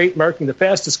unprecedented rate, marking the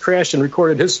fastest crash in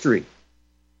recorded history.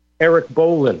 Eric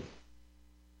Bolin,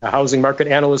 a housing market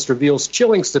analyst, reveals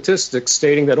chilling statistics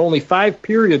stating that only 5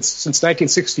 periods since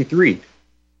 1963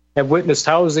 have witnessed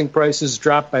housing prices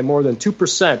drop by more than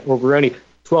 2% over any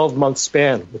 12-month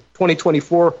span, with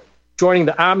 2024 joining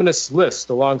the ominous list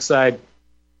alongside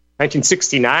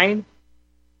 1969,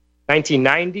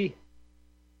 1990,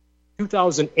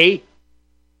 2008,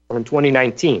 and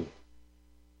 2019.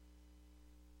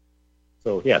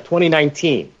 So,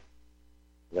 2019.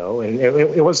 And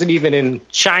it wasn't even in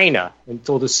China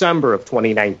until December of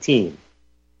 2019,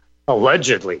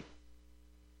 allegedly.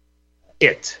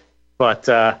 But,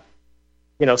 so,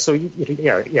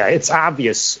 it's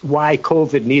obvious why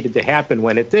COVID needed to happen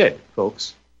when it did,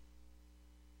 folks.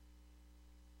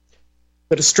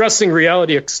 The distressing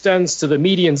reality extends to the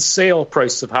median sale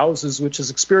price of houses, which has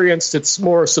experienced its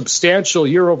more substantial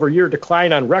year-over-year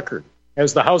decline on record.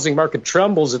 As the housing market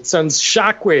trembles, it sends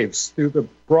shockwaves through the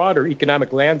broader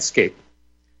economic landscape,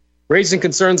 raising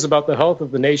concerns about the health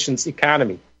of the nation's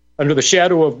economy. Under the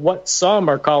shadow of what some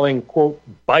are calling, quote,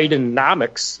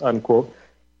 Bidenomics, unquote,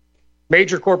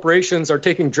 major corporations are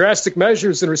taking drastic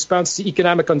measures in response to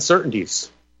economic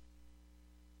uncertainties.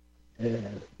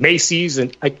 Macy's,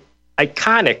 an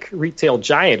iconic retail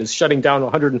giant, is shutting down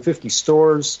 150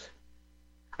 stores.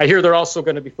 I hear they're also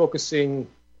going to be focusing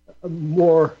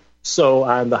more so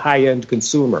on the high-end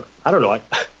consumer. I don't know. I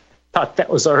thought that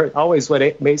was always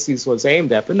what Macy's was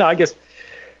aimed at. But no, I guess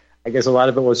a lot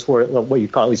of it was for what you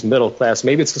call at least middle class.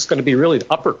 Maybe it's just going to be really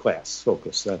the upper class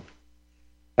focus then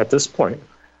at this point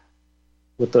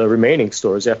with the remaining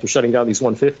stores after shutting down these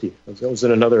 150. That was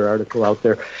in another article out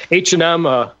there. H&M,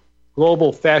 a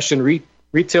global fashion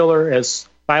retailer, has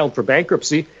filed for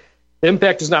bankruptcy. The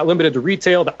impact is not limited to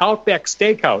retail. The Outback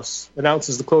Steakhouse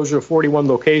announces the closure of 41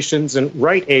 locations, and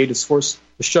Rite Aid is forced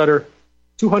to shutter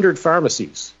 200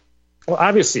 pharmacies. Well,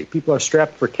 obviously, people are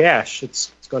strapped for cash.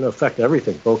 It's going to affect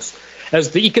everything, folks. As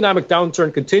the economic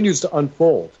downturn continues to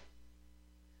unfold,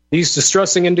 these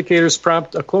distressing indicators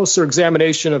prompt a closer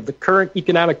examination of the current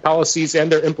economic policies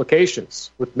and their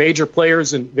implications, with major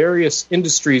players in various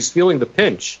industries feeling the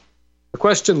pinch. The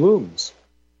question looms,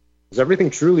 is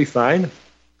everything truly fine?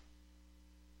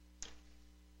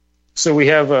 So we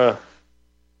have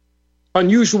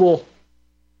unusual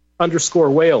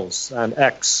 _Wales on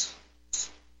X.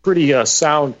 Pretty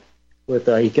sound with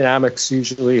economics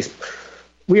usually.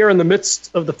 We are in the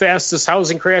midst of the fastest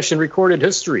housing crash in recorded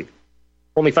history.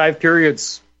 Only 5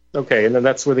 periods. Okay, and then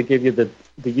that's where they give you the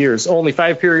years. Only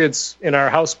 5 periods in our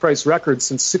house price record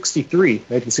since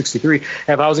 1963,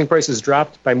 have housing prices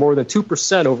dropped by more than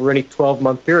 2% over any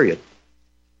 12-month period.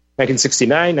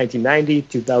 1969, 1990,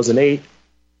 2008,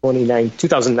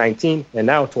 2019, and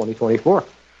now 2024.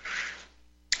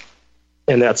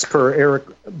 And that's per Eric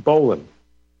Bolin.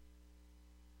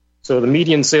 So the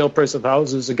median sale price of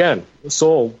houses, again,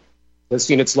 sold, has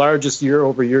seen its largest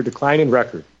year-over-year decline in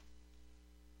record.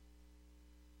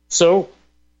 So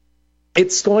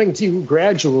it's going to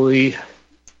gradually,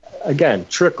 again,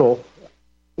 trickle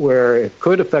where it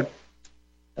could affect,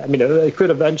 it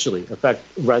could eventually affect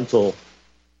rental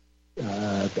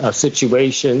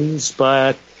situations,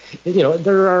 but,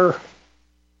 there are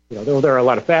a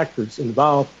lot of factors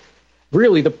involved.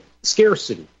 Really, the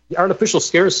scarcity, the artificial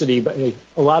scarcity, but a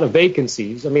lot of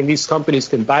vacancies. These companies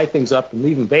can buy things up and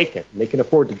leave them vacant, and they can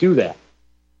afford to do that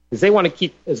because they want to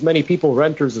keep as many people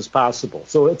renters as possible.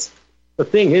 So the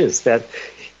thing is that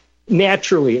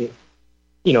naturally,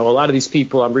 a lot of these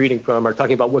people I'm reading from are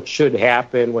talking about what should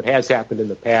happen, what has happened in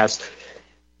the past.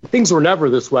 Things were never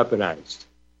this weaponized,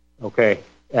 okay,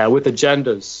 with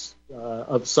agendas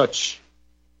of such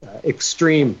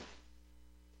extreme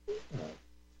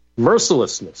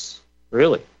mercilessness,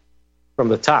 really, from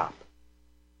the top.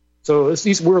 So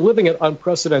we're living at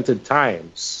unprecedented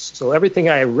times. So everything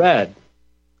I read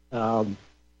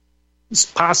is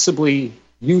possibly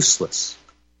useless.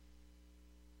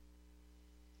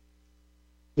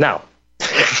 Now,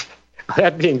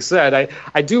 that being said,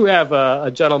 I do have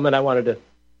a gentleman I wanted to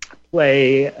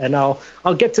play, and I'll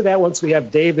get to that once we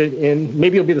have David in.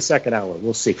 Maybe it'll be the second hour.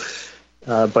 We'll see.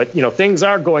 But, things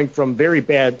are going from very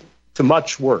bad to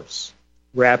much worse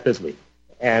rapidly.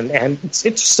 And it's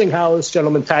interesting how this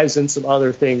gentleman ties in some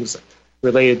other things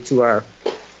related to our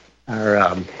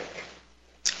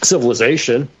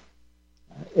civilization,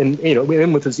 and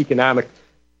in with his economic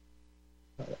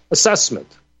assessment.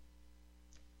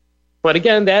 But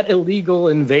again, that illegal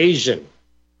invasion,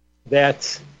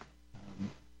 that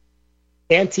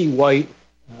anti-white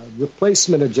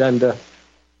replacement agenda,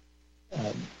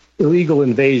 illegal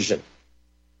invasion.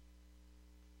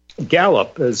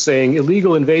 Gallup is saying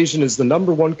illegal invasion is the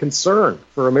number one concern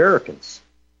for Americans.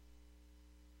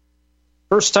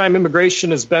 First-time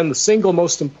immigration has been the single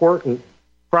most important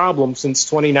problem since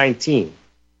 2019.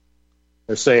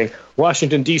 They're saying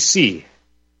Washington, D.C.,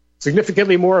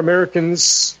 significantly more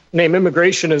Americans name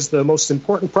immigration as the most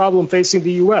important problem facing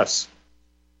the U.S.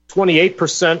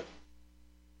 28%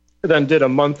 than did a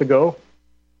month ago,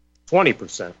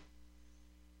 20%.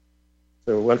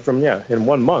 So it went from, in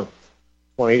 1 month,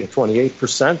 20 to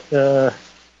 28%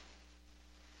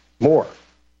 more.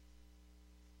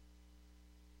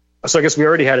 So I guess we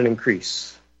already had an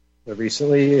increase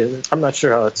recently. I'm not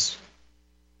sure how it's...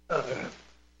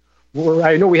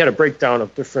 I know we had a breakdown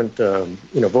of different,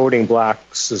 voting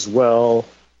blocks as well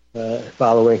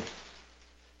following.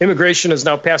 Immigration has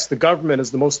now passed the government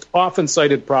as the most often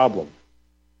cited problem,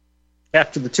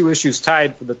 after the two issues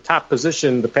tied for the top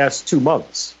position the past 2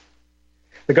 months.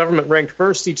 The government ranked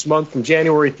first each month from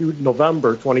January through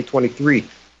November 2023.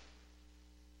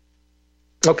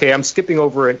 Okay, I'm skipping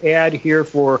over an ad here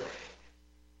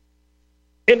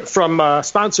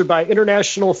sponsored by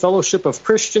International Fellowship of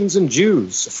Christians and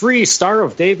Jews. Free Star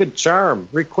of David charm.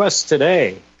 Request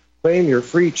today. Claim your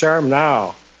free charm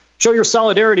now. Show your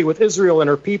solidarity with Israel and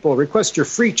her people. Request your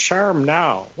free charm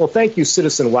now. Well, thank you,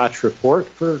 Citizen Watch Report,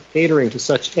 for catering to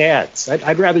such ads.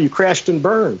 I'd rather you crashed and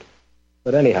burned.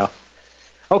 But anyhow.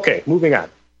 Okay, moving on.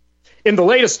 In the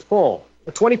latest poll,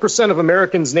 20% of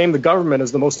Americans name the government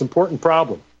as the most important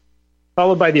problem,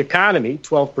 followed by the economy,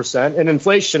 12%, and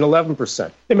inflation,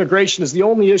 11%. Immigration is the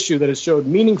only issue that has showed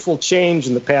meaningful change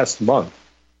in the past month.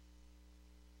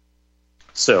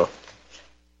 So,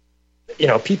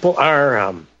 people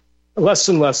are less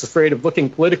and less afraid of looking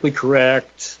politically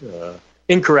incorrect,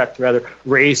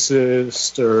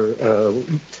 racist, or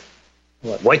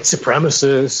white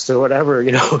supremacist, or whatever,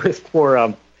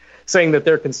 for saying that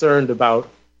they're concerned about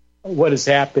what is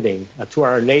happening to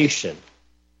our nation.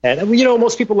 And,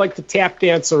 most people like to tap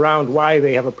dance around why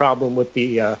they have a problem with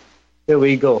the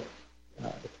illegal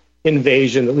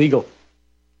invasion, illegal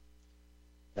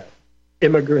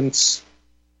immigrants.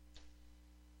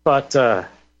 But,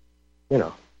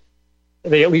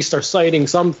 they at least are citing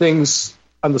some things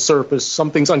on the surface, some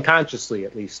things unconsciously,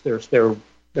 at least, they're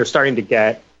starting to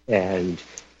get. And,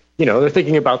 they're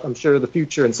thinking about, I'm sure, the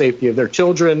future and safety of their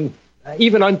children,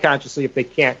 even unconsciously, if they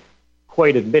can't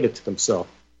quite admit it to themselves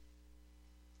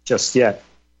just yet,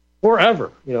 or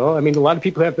ever. A lot of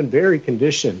people have been very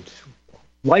conditioned,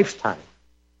 lifetime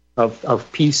of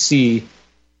PC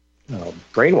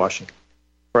brainwashing,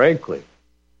 frankly.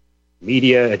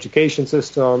 Media, education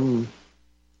system,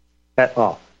 et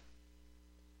al.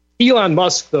 Elon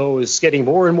Musk, though, is getting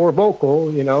more and more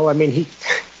vocal. He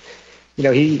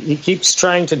keeps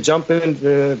trying to jump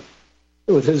in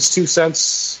with his 2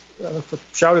 cents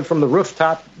shouted from the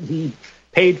rooftop he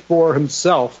paid for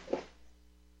himself.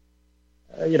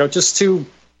 Just to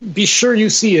be sure you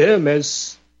see him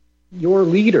as your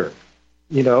leader.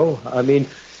 He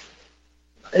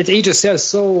just has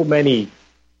so many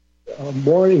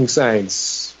warning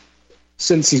signs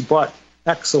since he bought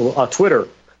Twitter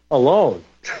alone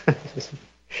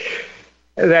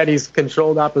that he's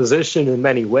controlled opposition in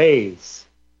many ways.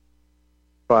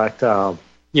 But,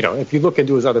 if you look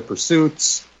into his other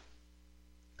pursuits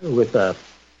with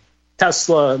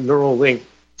Tesla, Neuralink,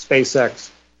 SpaceX,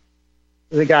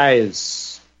 the guy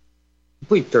is a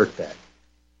complete dirtbag.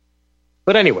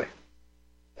 But anyway,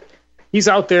 he's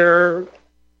out there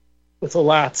with a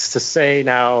lot to say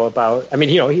now about,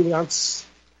 he wants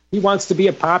to be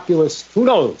a populist. Who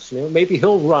knows? Maybe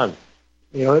he'll run.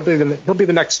 He'll be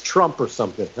the next Trump or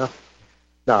something. Huh?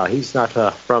 No, he's not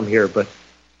from here, but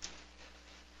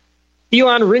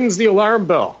Elon rings the alarm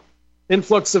bell.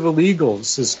 Influx of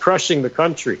illegals is crushing the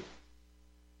country.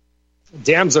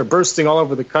 Dams are bursting all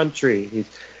over the country.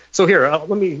 So here, let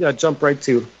me jump right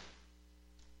to,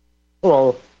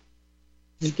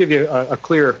 just give you a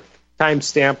clear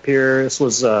timestamp here. This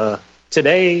was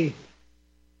today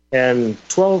and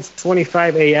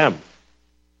 12:25 a.m.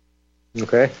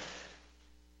 Okay?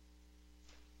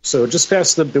 So just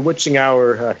past the bewitching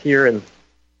hour here in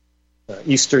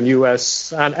eastern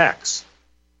U.S. on X,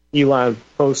 Elon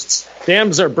posts,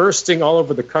 dams are bursting all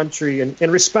over the country. And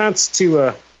in response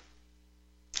to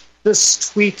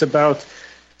this tweet about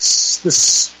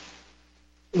this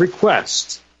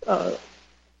request,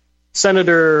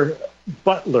 Senator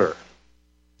Butler,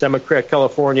 Democrat,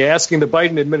 California, asking the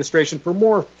Biden administration for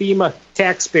more FEMA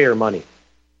taxpayer money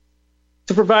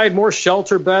to provide more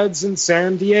shelter beds in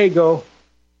San Diego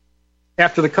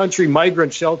after the country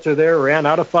migrant shelter there ran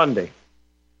out of funding.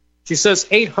 She says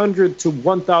 800 to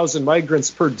 1,000 migrants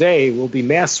per day will be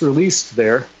mass released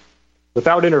there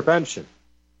without intervention.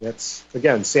 That's,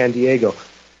 again, San Diego.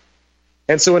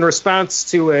 And so in response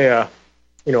to an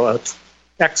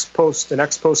ex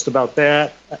post about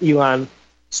that, Elon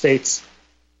states,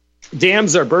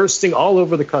 dams are bursting all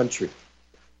over the country.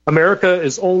 America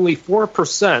is only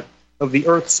 4% of the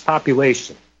Earth's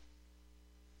population.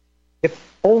 If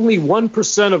only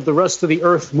 1% of the rest of the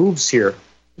Earth moves here,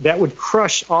 that would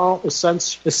crush all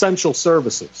essential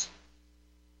services.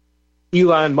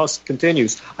 Elon Musk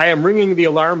continues, I am ringing the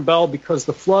alarm bell because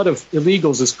the flood of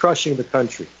illegals is crushing the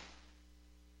country.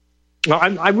 Now,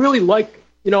 I really like,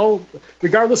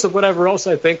 regardless of whatever else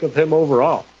I think of him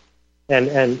overall, and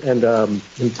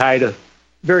tied to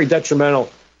very detrimental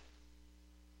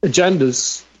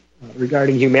agendas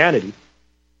regarding humanity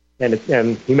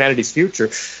and humanity's future,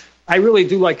 I really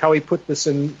do like how he put this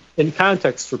in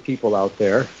context for people out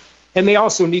there. And they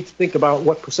also need to think about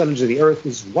what percentage of the earth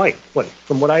is white.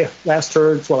 From what I last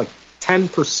heard, it's like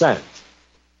 10%.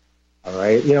 All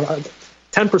right?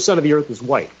 10% of the earth is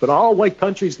white. But all white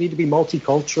countries need to be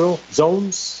multicultural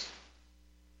zones.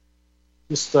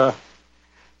 Just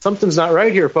something's not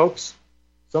right here, folks.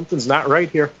 Something's not right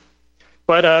here.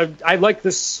 But I like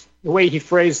the way he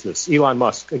phrased this, Elon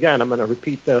Musk. Again, I'm going to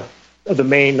repeat the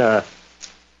main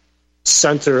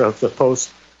center of the post.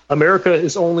 America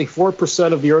is only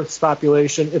 4% of the Earth's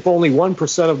population. If only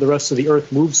 1% of the rest of the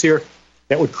Earth moves here,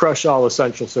 that would crush all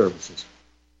essential services.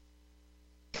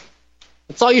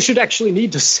 That's all you should actually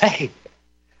need to say.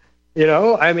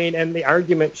 And the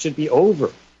argument should be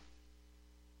over.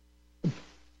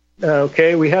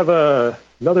 Okay, we have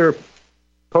another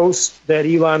post that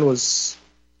Elon was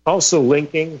also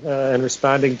linking and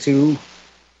responding to,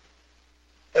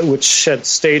 which had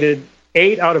stated,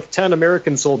 8 out of 10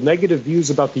 Americans hold negative views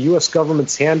about the U.S.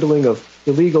 government's handling of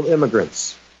illegal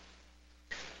immigrants.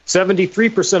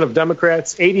 73% of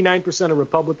Democrats, 89% of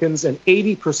Republicans, and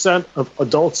 80% of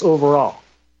adults overall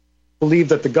believe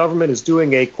that the government is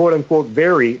doing a quote-unquote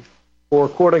very or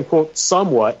quote-unquote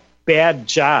somewhat bad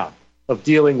job of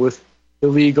dealing with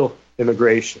illegal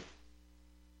immigration.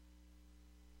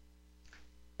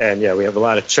 And yeah, we have a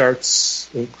lot of charts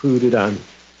included on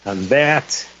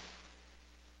that.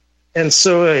 And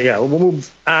so, we'll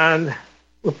move on.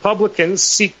 Republicans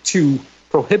seek to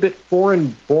prohibit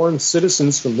foreign-born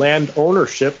citizens from land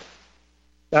ownership.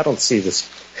 I don't see this.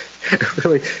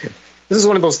 Really, this is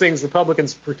one of those things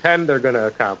Republicans pretend they're going to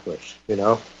accomplish,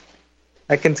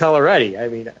 I can tell already. I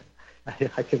mean,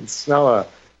 I can smell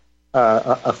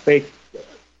a fake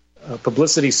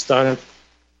publicity stunt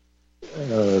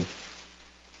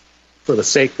for the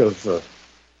sake of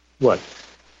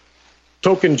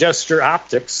token gesture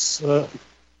optics,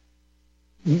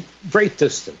 great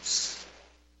distance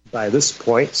by this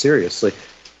point, seriously.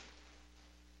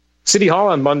 City Hall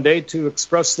on Monday to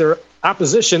express their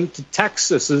opposition to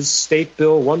Texas's State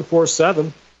Bill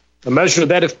 147, a measure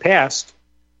that, if passed,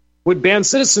 would ban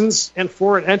citizens and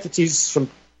foreign entities from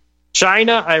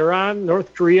China, Iran,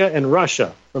 North Korea, and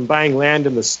Russia from buying land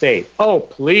in the state. Oh,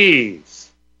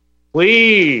 please.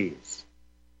 Please.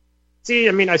 See,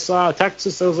 I saw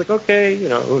Texas. I was like, okay,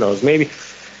 who knows? Maybe,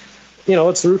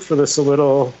 let's root for this a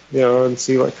little, and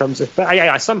see what comes. But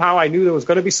I somehow I knew there was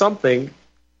going to be something.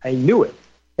 I knew it,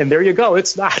 and there you go.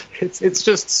 It's not. It's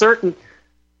just certain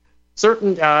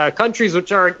countries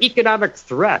which are an economic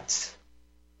threat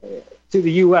to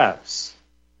the U.S.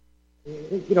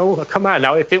 Come on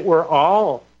now. If it were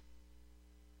all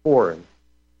foreign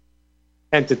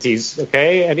entities,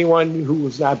 okay, anyone who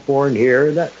was not born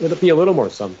here, that would be a little more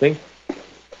something.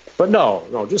 But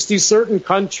no, just these certain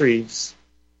countries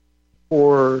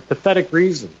for pathetic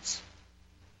reasons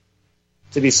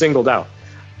to be singled out.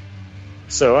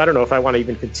 So I don't know if I want to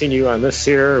even continue on this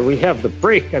here. We have the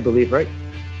break, I believe, right?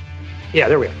 Yeah,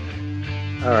 there we are.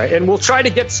 All right, and we'll try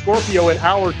to get Scorpio in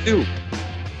hour 2.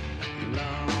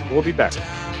 We'll be back.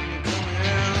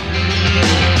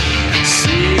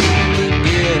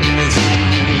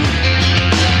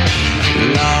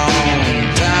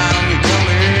 Long time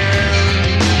coming,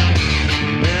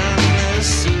 been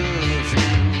this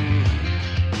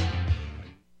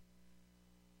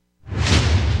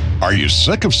Are you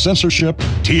sick of censorship?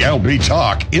 TLB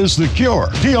Talk is the cure.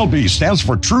 TLB stands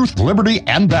for Truth, Liberty,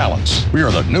 and Balance. We are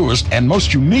the newest and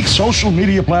most unique social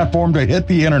media platform to hit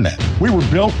the internet. We were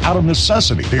built out of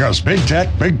necessity because big tech,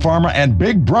 big pharma, and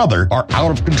big brother are out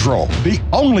of control. The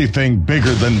only thing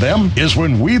bigger than them is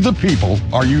when we the people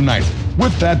are united.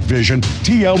 With that vision,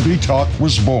 TLB Talk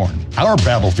was born. Our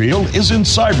battlefield is in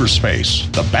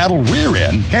cyberspace. The battle we're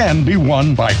in can be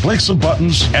won by clicks of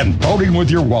buttons and voting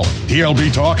with your wallet.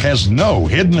 TLB Talk has no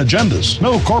hidden agendas,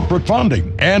 no corporate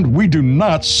funding, and we do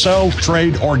not sell,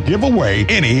 trade, or give away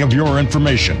any of your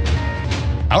information.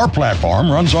 Our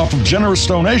platform runs off of generous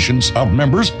donations of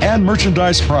members and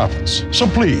merchandise profits. So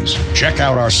please, check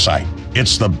out our site.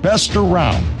 It's the best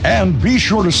around. And be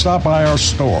sure to stop by our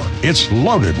store. It's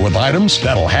loaded with items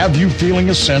that'll have you feeling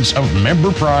a sense of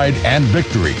member pride and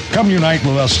victory. Come unite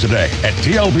with us today at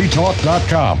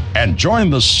tlbtalk.com and join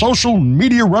the social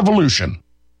media revolution.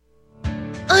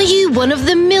 Are you one of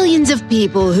the millions of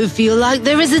people who feel like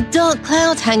there is a dark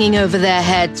cloud hanging over their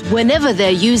heads whenever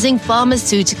they're using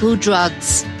pharmaceutical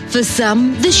drugs? For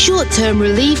some, the short-term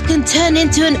relief can turn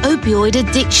into an opioid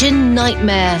addiction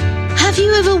nightmare. Have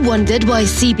you ever wondered why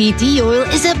CBD oil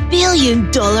is a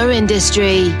billion-dollar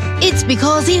industry? It's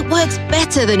because it works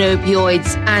better than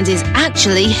opioids and is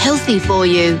actually healthy for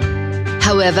you.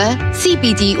 However,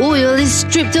 CBD oil is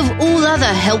stripped of all other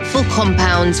helpful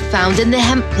compounds found in the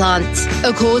hemp plant.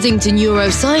 According to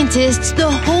neuroscientists,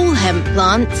 the whole hemp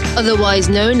plant, otherwise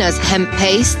known as hemp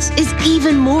paste, is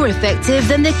even more effective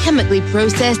than the chemically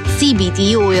processed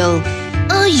CBD oil.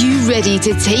 Are you ready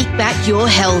to take back your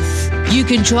health? You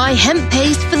can try hemp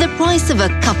paste for the price of a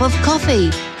cup of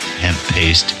coffee.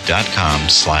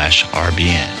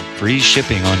 Hemppaste.com/RBN. Free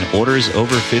shipping on orders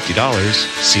over $50.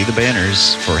 See the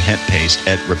banners for hemp paste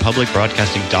at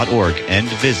republicbroadcasting.org and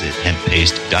visit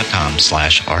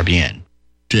hemppaste.com/RBN.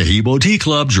 Tehibo Tea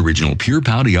Club's original Pure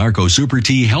Pouty Arco Super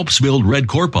Tea helps build red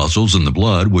corpuscles in the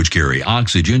blood, which carry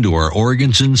oxygen to our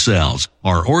organs and cells.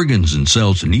 Our organs and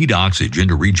cells need oxygen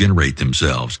to regenerate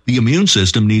themselves. The immune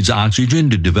system needs oxygen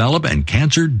to develop, and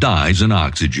cancer dies in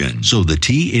oxygen. So the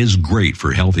tea is great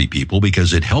for healthy people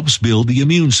because it helps build the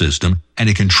immune system, and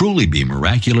it can truly be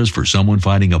miraculous for someone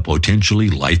fighting a potentially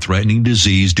life-threatening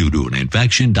disease due to an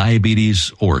infection,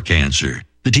 diabetes, or cancer.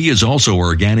 The tea is also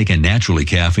organic and naturally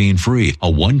caffeine-free. A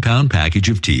 1-pound package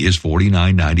of tea is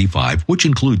 $49.95, which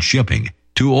includes shipping.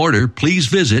 To order, please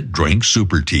visit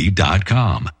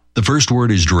drinksupertea.com. The first word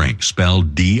is drink,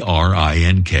 spelled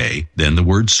D-R-I-N-K, then the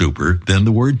word super, then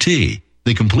the word tea.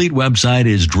 The complete website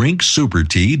is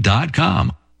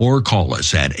drinksupertea.com. Or call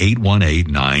us at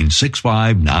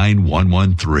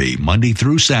 818-965-9113, Monday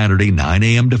through Saturday, 9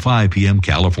 a.m. to 5 p.m.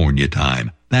 California time.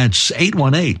 That's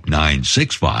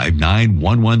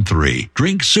 818-965-9113.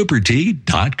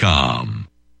 drinksupertea.com.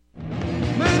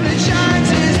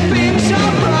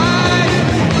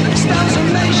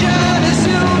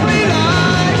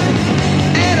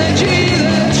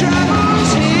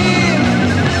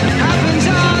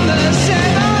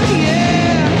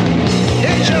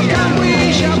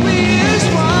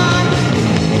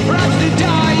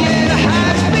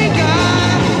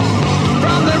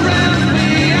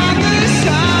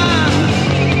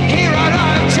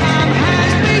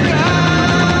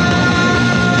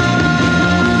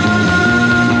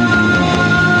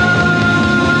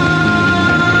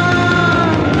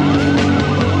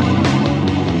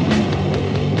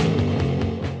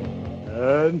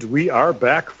 And we are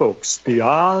back, folks,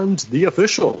 beyond the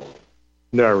official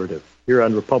narrative here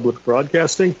on Republic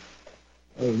Broadcasting.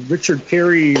 Richard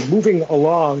Kary moving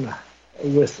along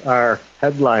with our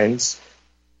headlines.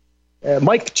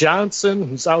 Mike Johnson,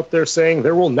 who's out there saying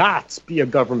there will not be a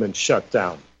government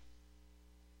shutdown.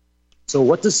 So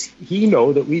what does he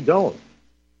know that we don't?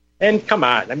 And come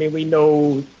on, I mean, we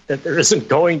know that there isn't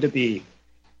going to be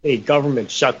a government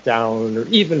shutdown or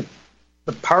even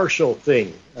a partial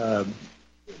thing.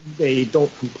 They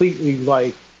don't completely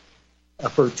like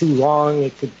for too long.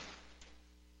 It could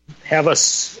have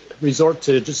us resort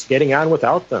to just getting on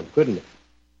without them, couldn't it?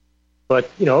 But,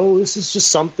 you know, this is just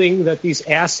something that these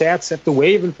asshats have to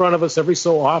wave in front of us every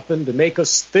so often to make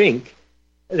us think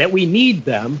that we need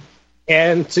them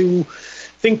and to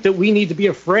think that we need to be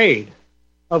afraid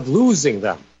of losing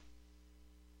them.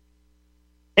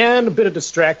 And a bit of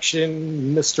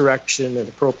distraction, misdirection at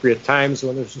appropriate times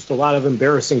when there's just a lot of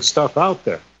embarrassing stuff out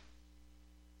there.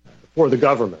 For the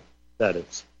government, that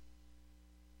is.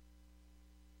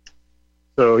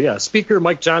 So, yeah, Speaker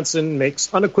Mike Johnson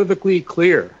makes unequivocally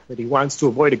clear that he wants to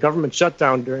avoid a government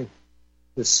shutdown during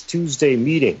this Tuesday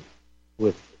meeting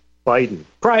with Biden,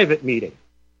 private meeting,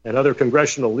 and other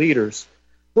congressional leaders.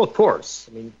 Well, of course,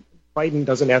 I mean, Biden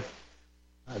doesn't have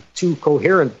two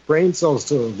coherent brain cells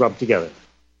to rub together.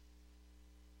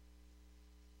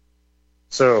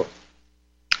 So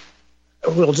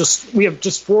we have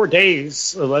just 4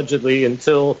 days, allegedly,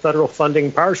 until federal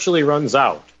funding partially runs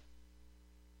out.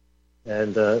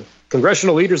 And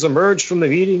congressional leaders emerged from the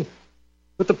meeting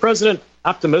with the president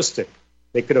optimistic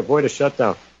they could avoid a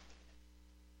shutdown.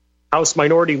 House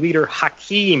Minority Leader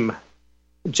Hakeem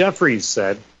Jeffries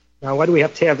said, now why do we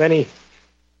have to have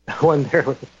anyone there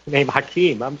with the name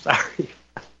Hakeem? I'm sorry.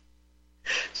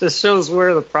 This shows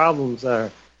where the problems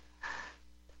are.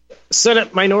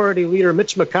 Senate Minority Leader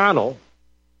Mitch McConnell,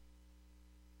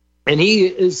 and he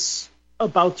is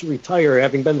about to retire,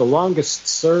 having been the longest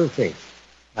serving,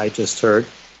 I just heard,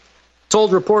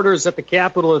 told reporters at the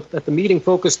Capitol that the meeting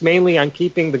focused mainly on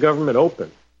keeping the government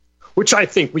open, which I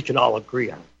think we can all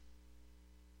agree on.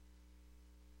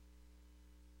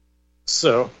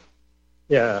 So,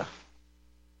 yeah,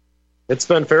 it's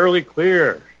become fairly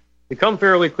clear,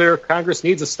 Congress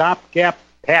needs a stopgap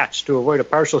patch to avoid a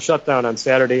partial shutdown on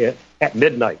Saturday at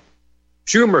midnight.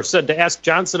 Schumer said to ask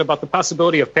Johnson about the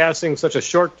possibility of passing such a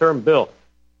short-term bill.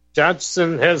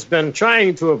 Johnson has been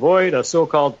trying to avoid a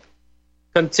so-called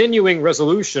continuing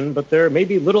resolution, but there may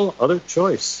be little other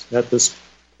choice at this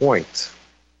point.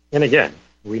 And again,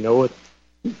 we know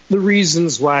the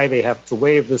reasons why they have to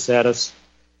wave this at us,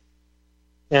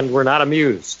 and we're not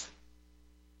amused.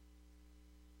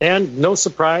 And no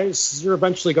surprise, you're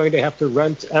eventually going to have to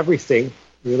rent everything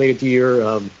related to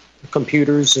your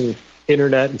computers and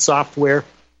internet and software.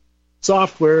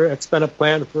 Software, it's been a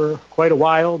plan for quite a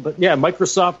while, but yeah,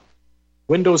 Microsoft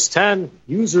Windows 10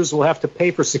 users will have to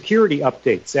pay for security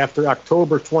updates after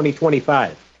October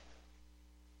 2025.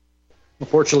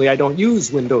 Unfortunately, I don't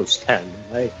use Windows 10.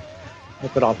 I,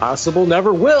 if at all possible,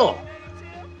 never will.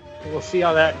 We'll see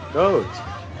how that goes.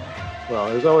 Well,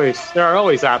 there are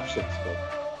always options. But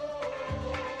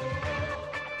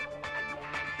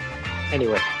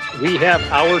anyway, we have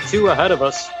hour 2 ahead of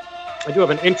us. I do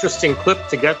have an interesting clip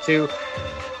to get to.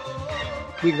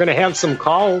 We're going to have some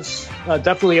calls,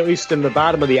 definitely at least in the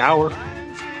bottom of the hour.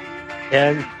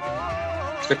 And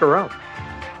stick around.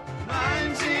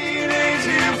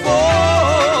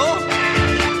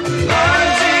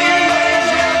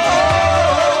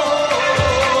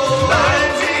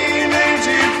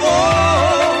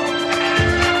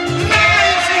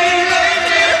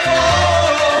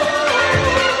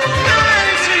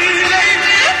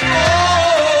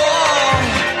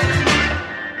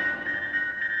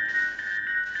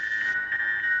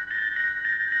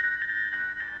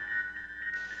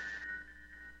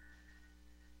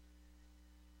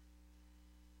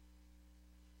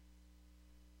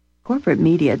 Corporate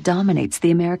media dominates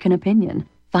the American opinion.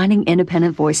 Finding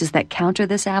independent voices that counter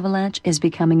this avalanche is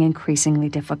becoming increasingly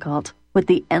difficult. With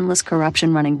the endless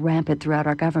corruption running rampant throughout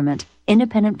our government,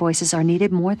 independent voices are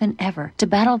needed more than ever to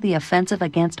battle the offensive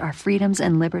against our freedoms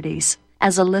and liberties.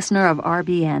 As a listener of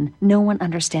RBN, no one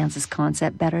understands this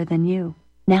concept better than you.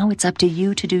 Now it's up to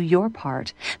you to do your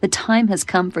part. The time has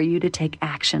come for you to take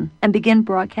action and begin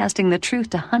broadcasting the truth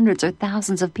to hundreds or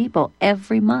thousands of people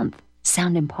every month.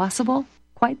 Sound impossible?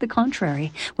 Quite the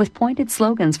contrary. With pointed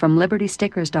slogans from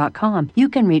LibertyStickers.com, you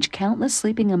can reach countless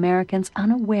sleeping Americans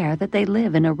unaware that they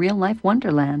live in a real-life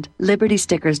wonderland.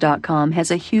 LibertyStickers.com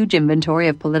has a huge inventory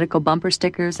of political bumper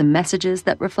stickers and messages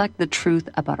that reflect the truth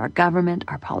about our government,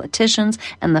 our politicians,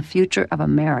 and the future of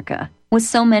America. With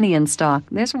so many in stock,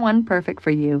 there's one perfect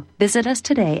for you. Visit us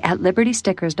today at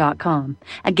LibertyStickers.com.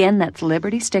 Again, that's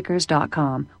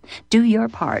LibertyStickers.com. Do your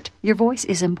part. Your voice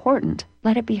is important.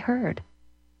 Let it be heard.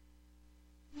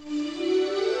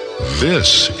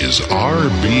 This is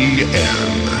RBN,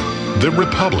 the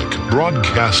Republic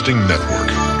Broadcasting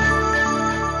Network.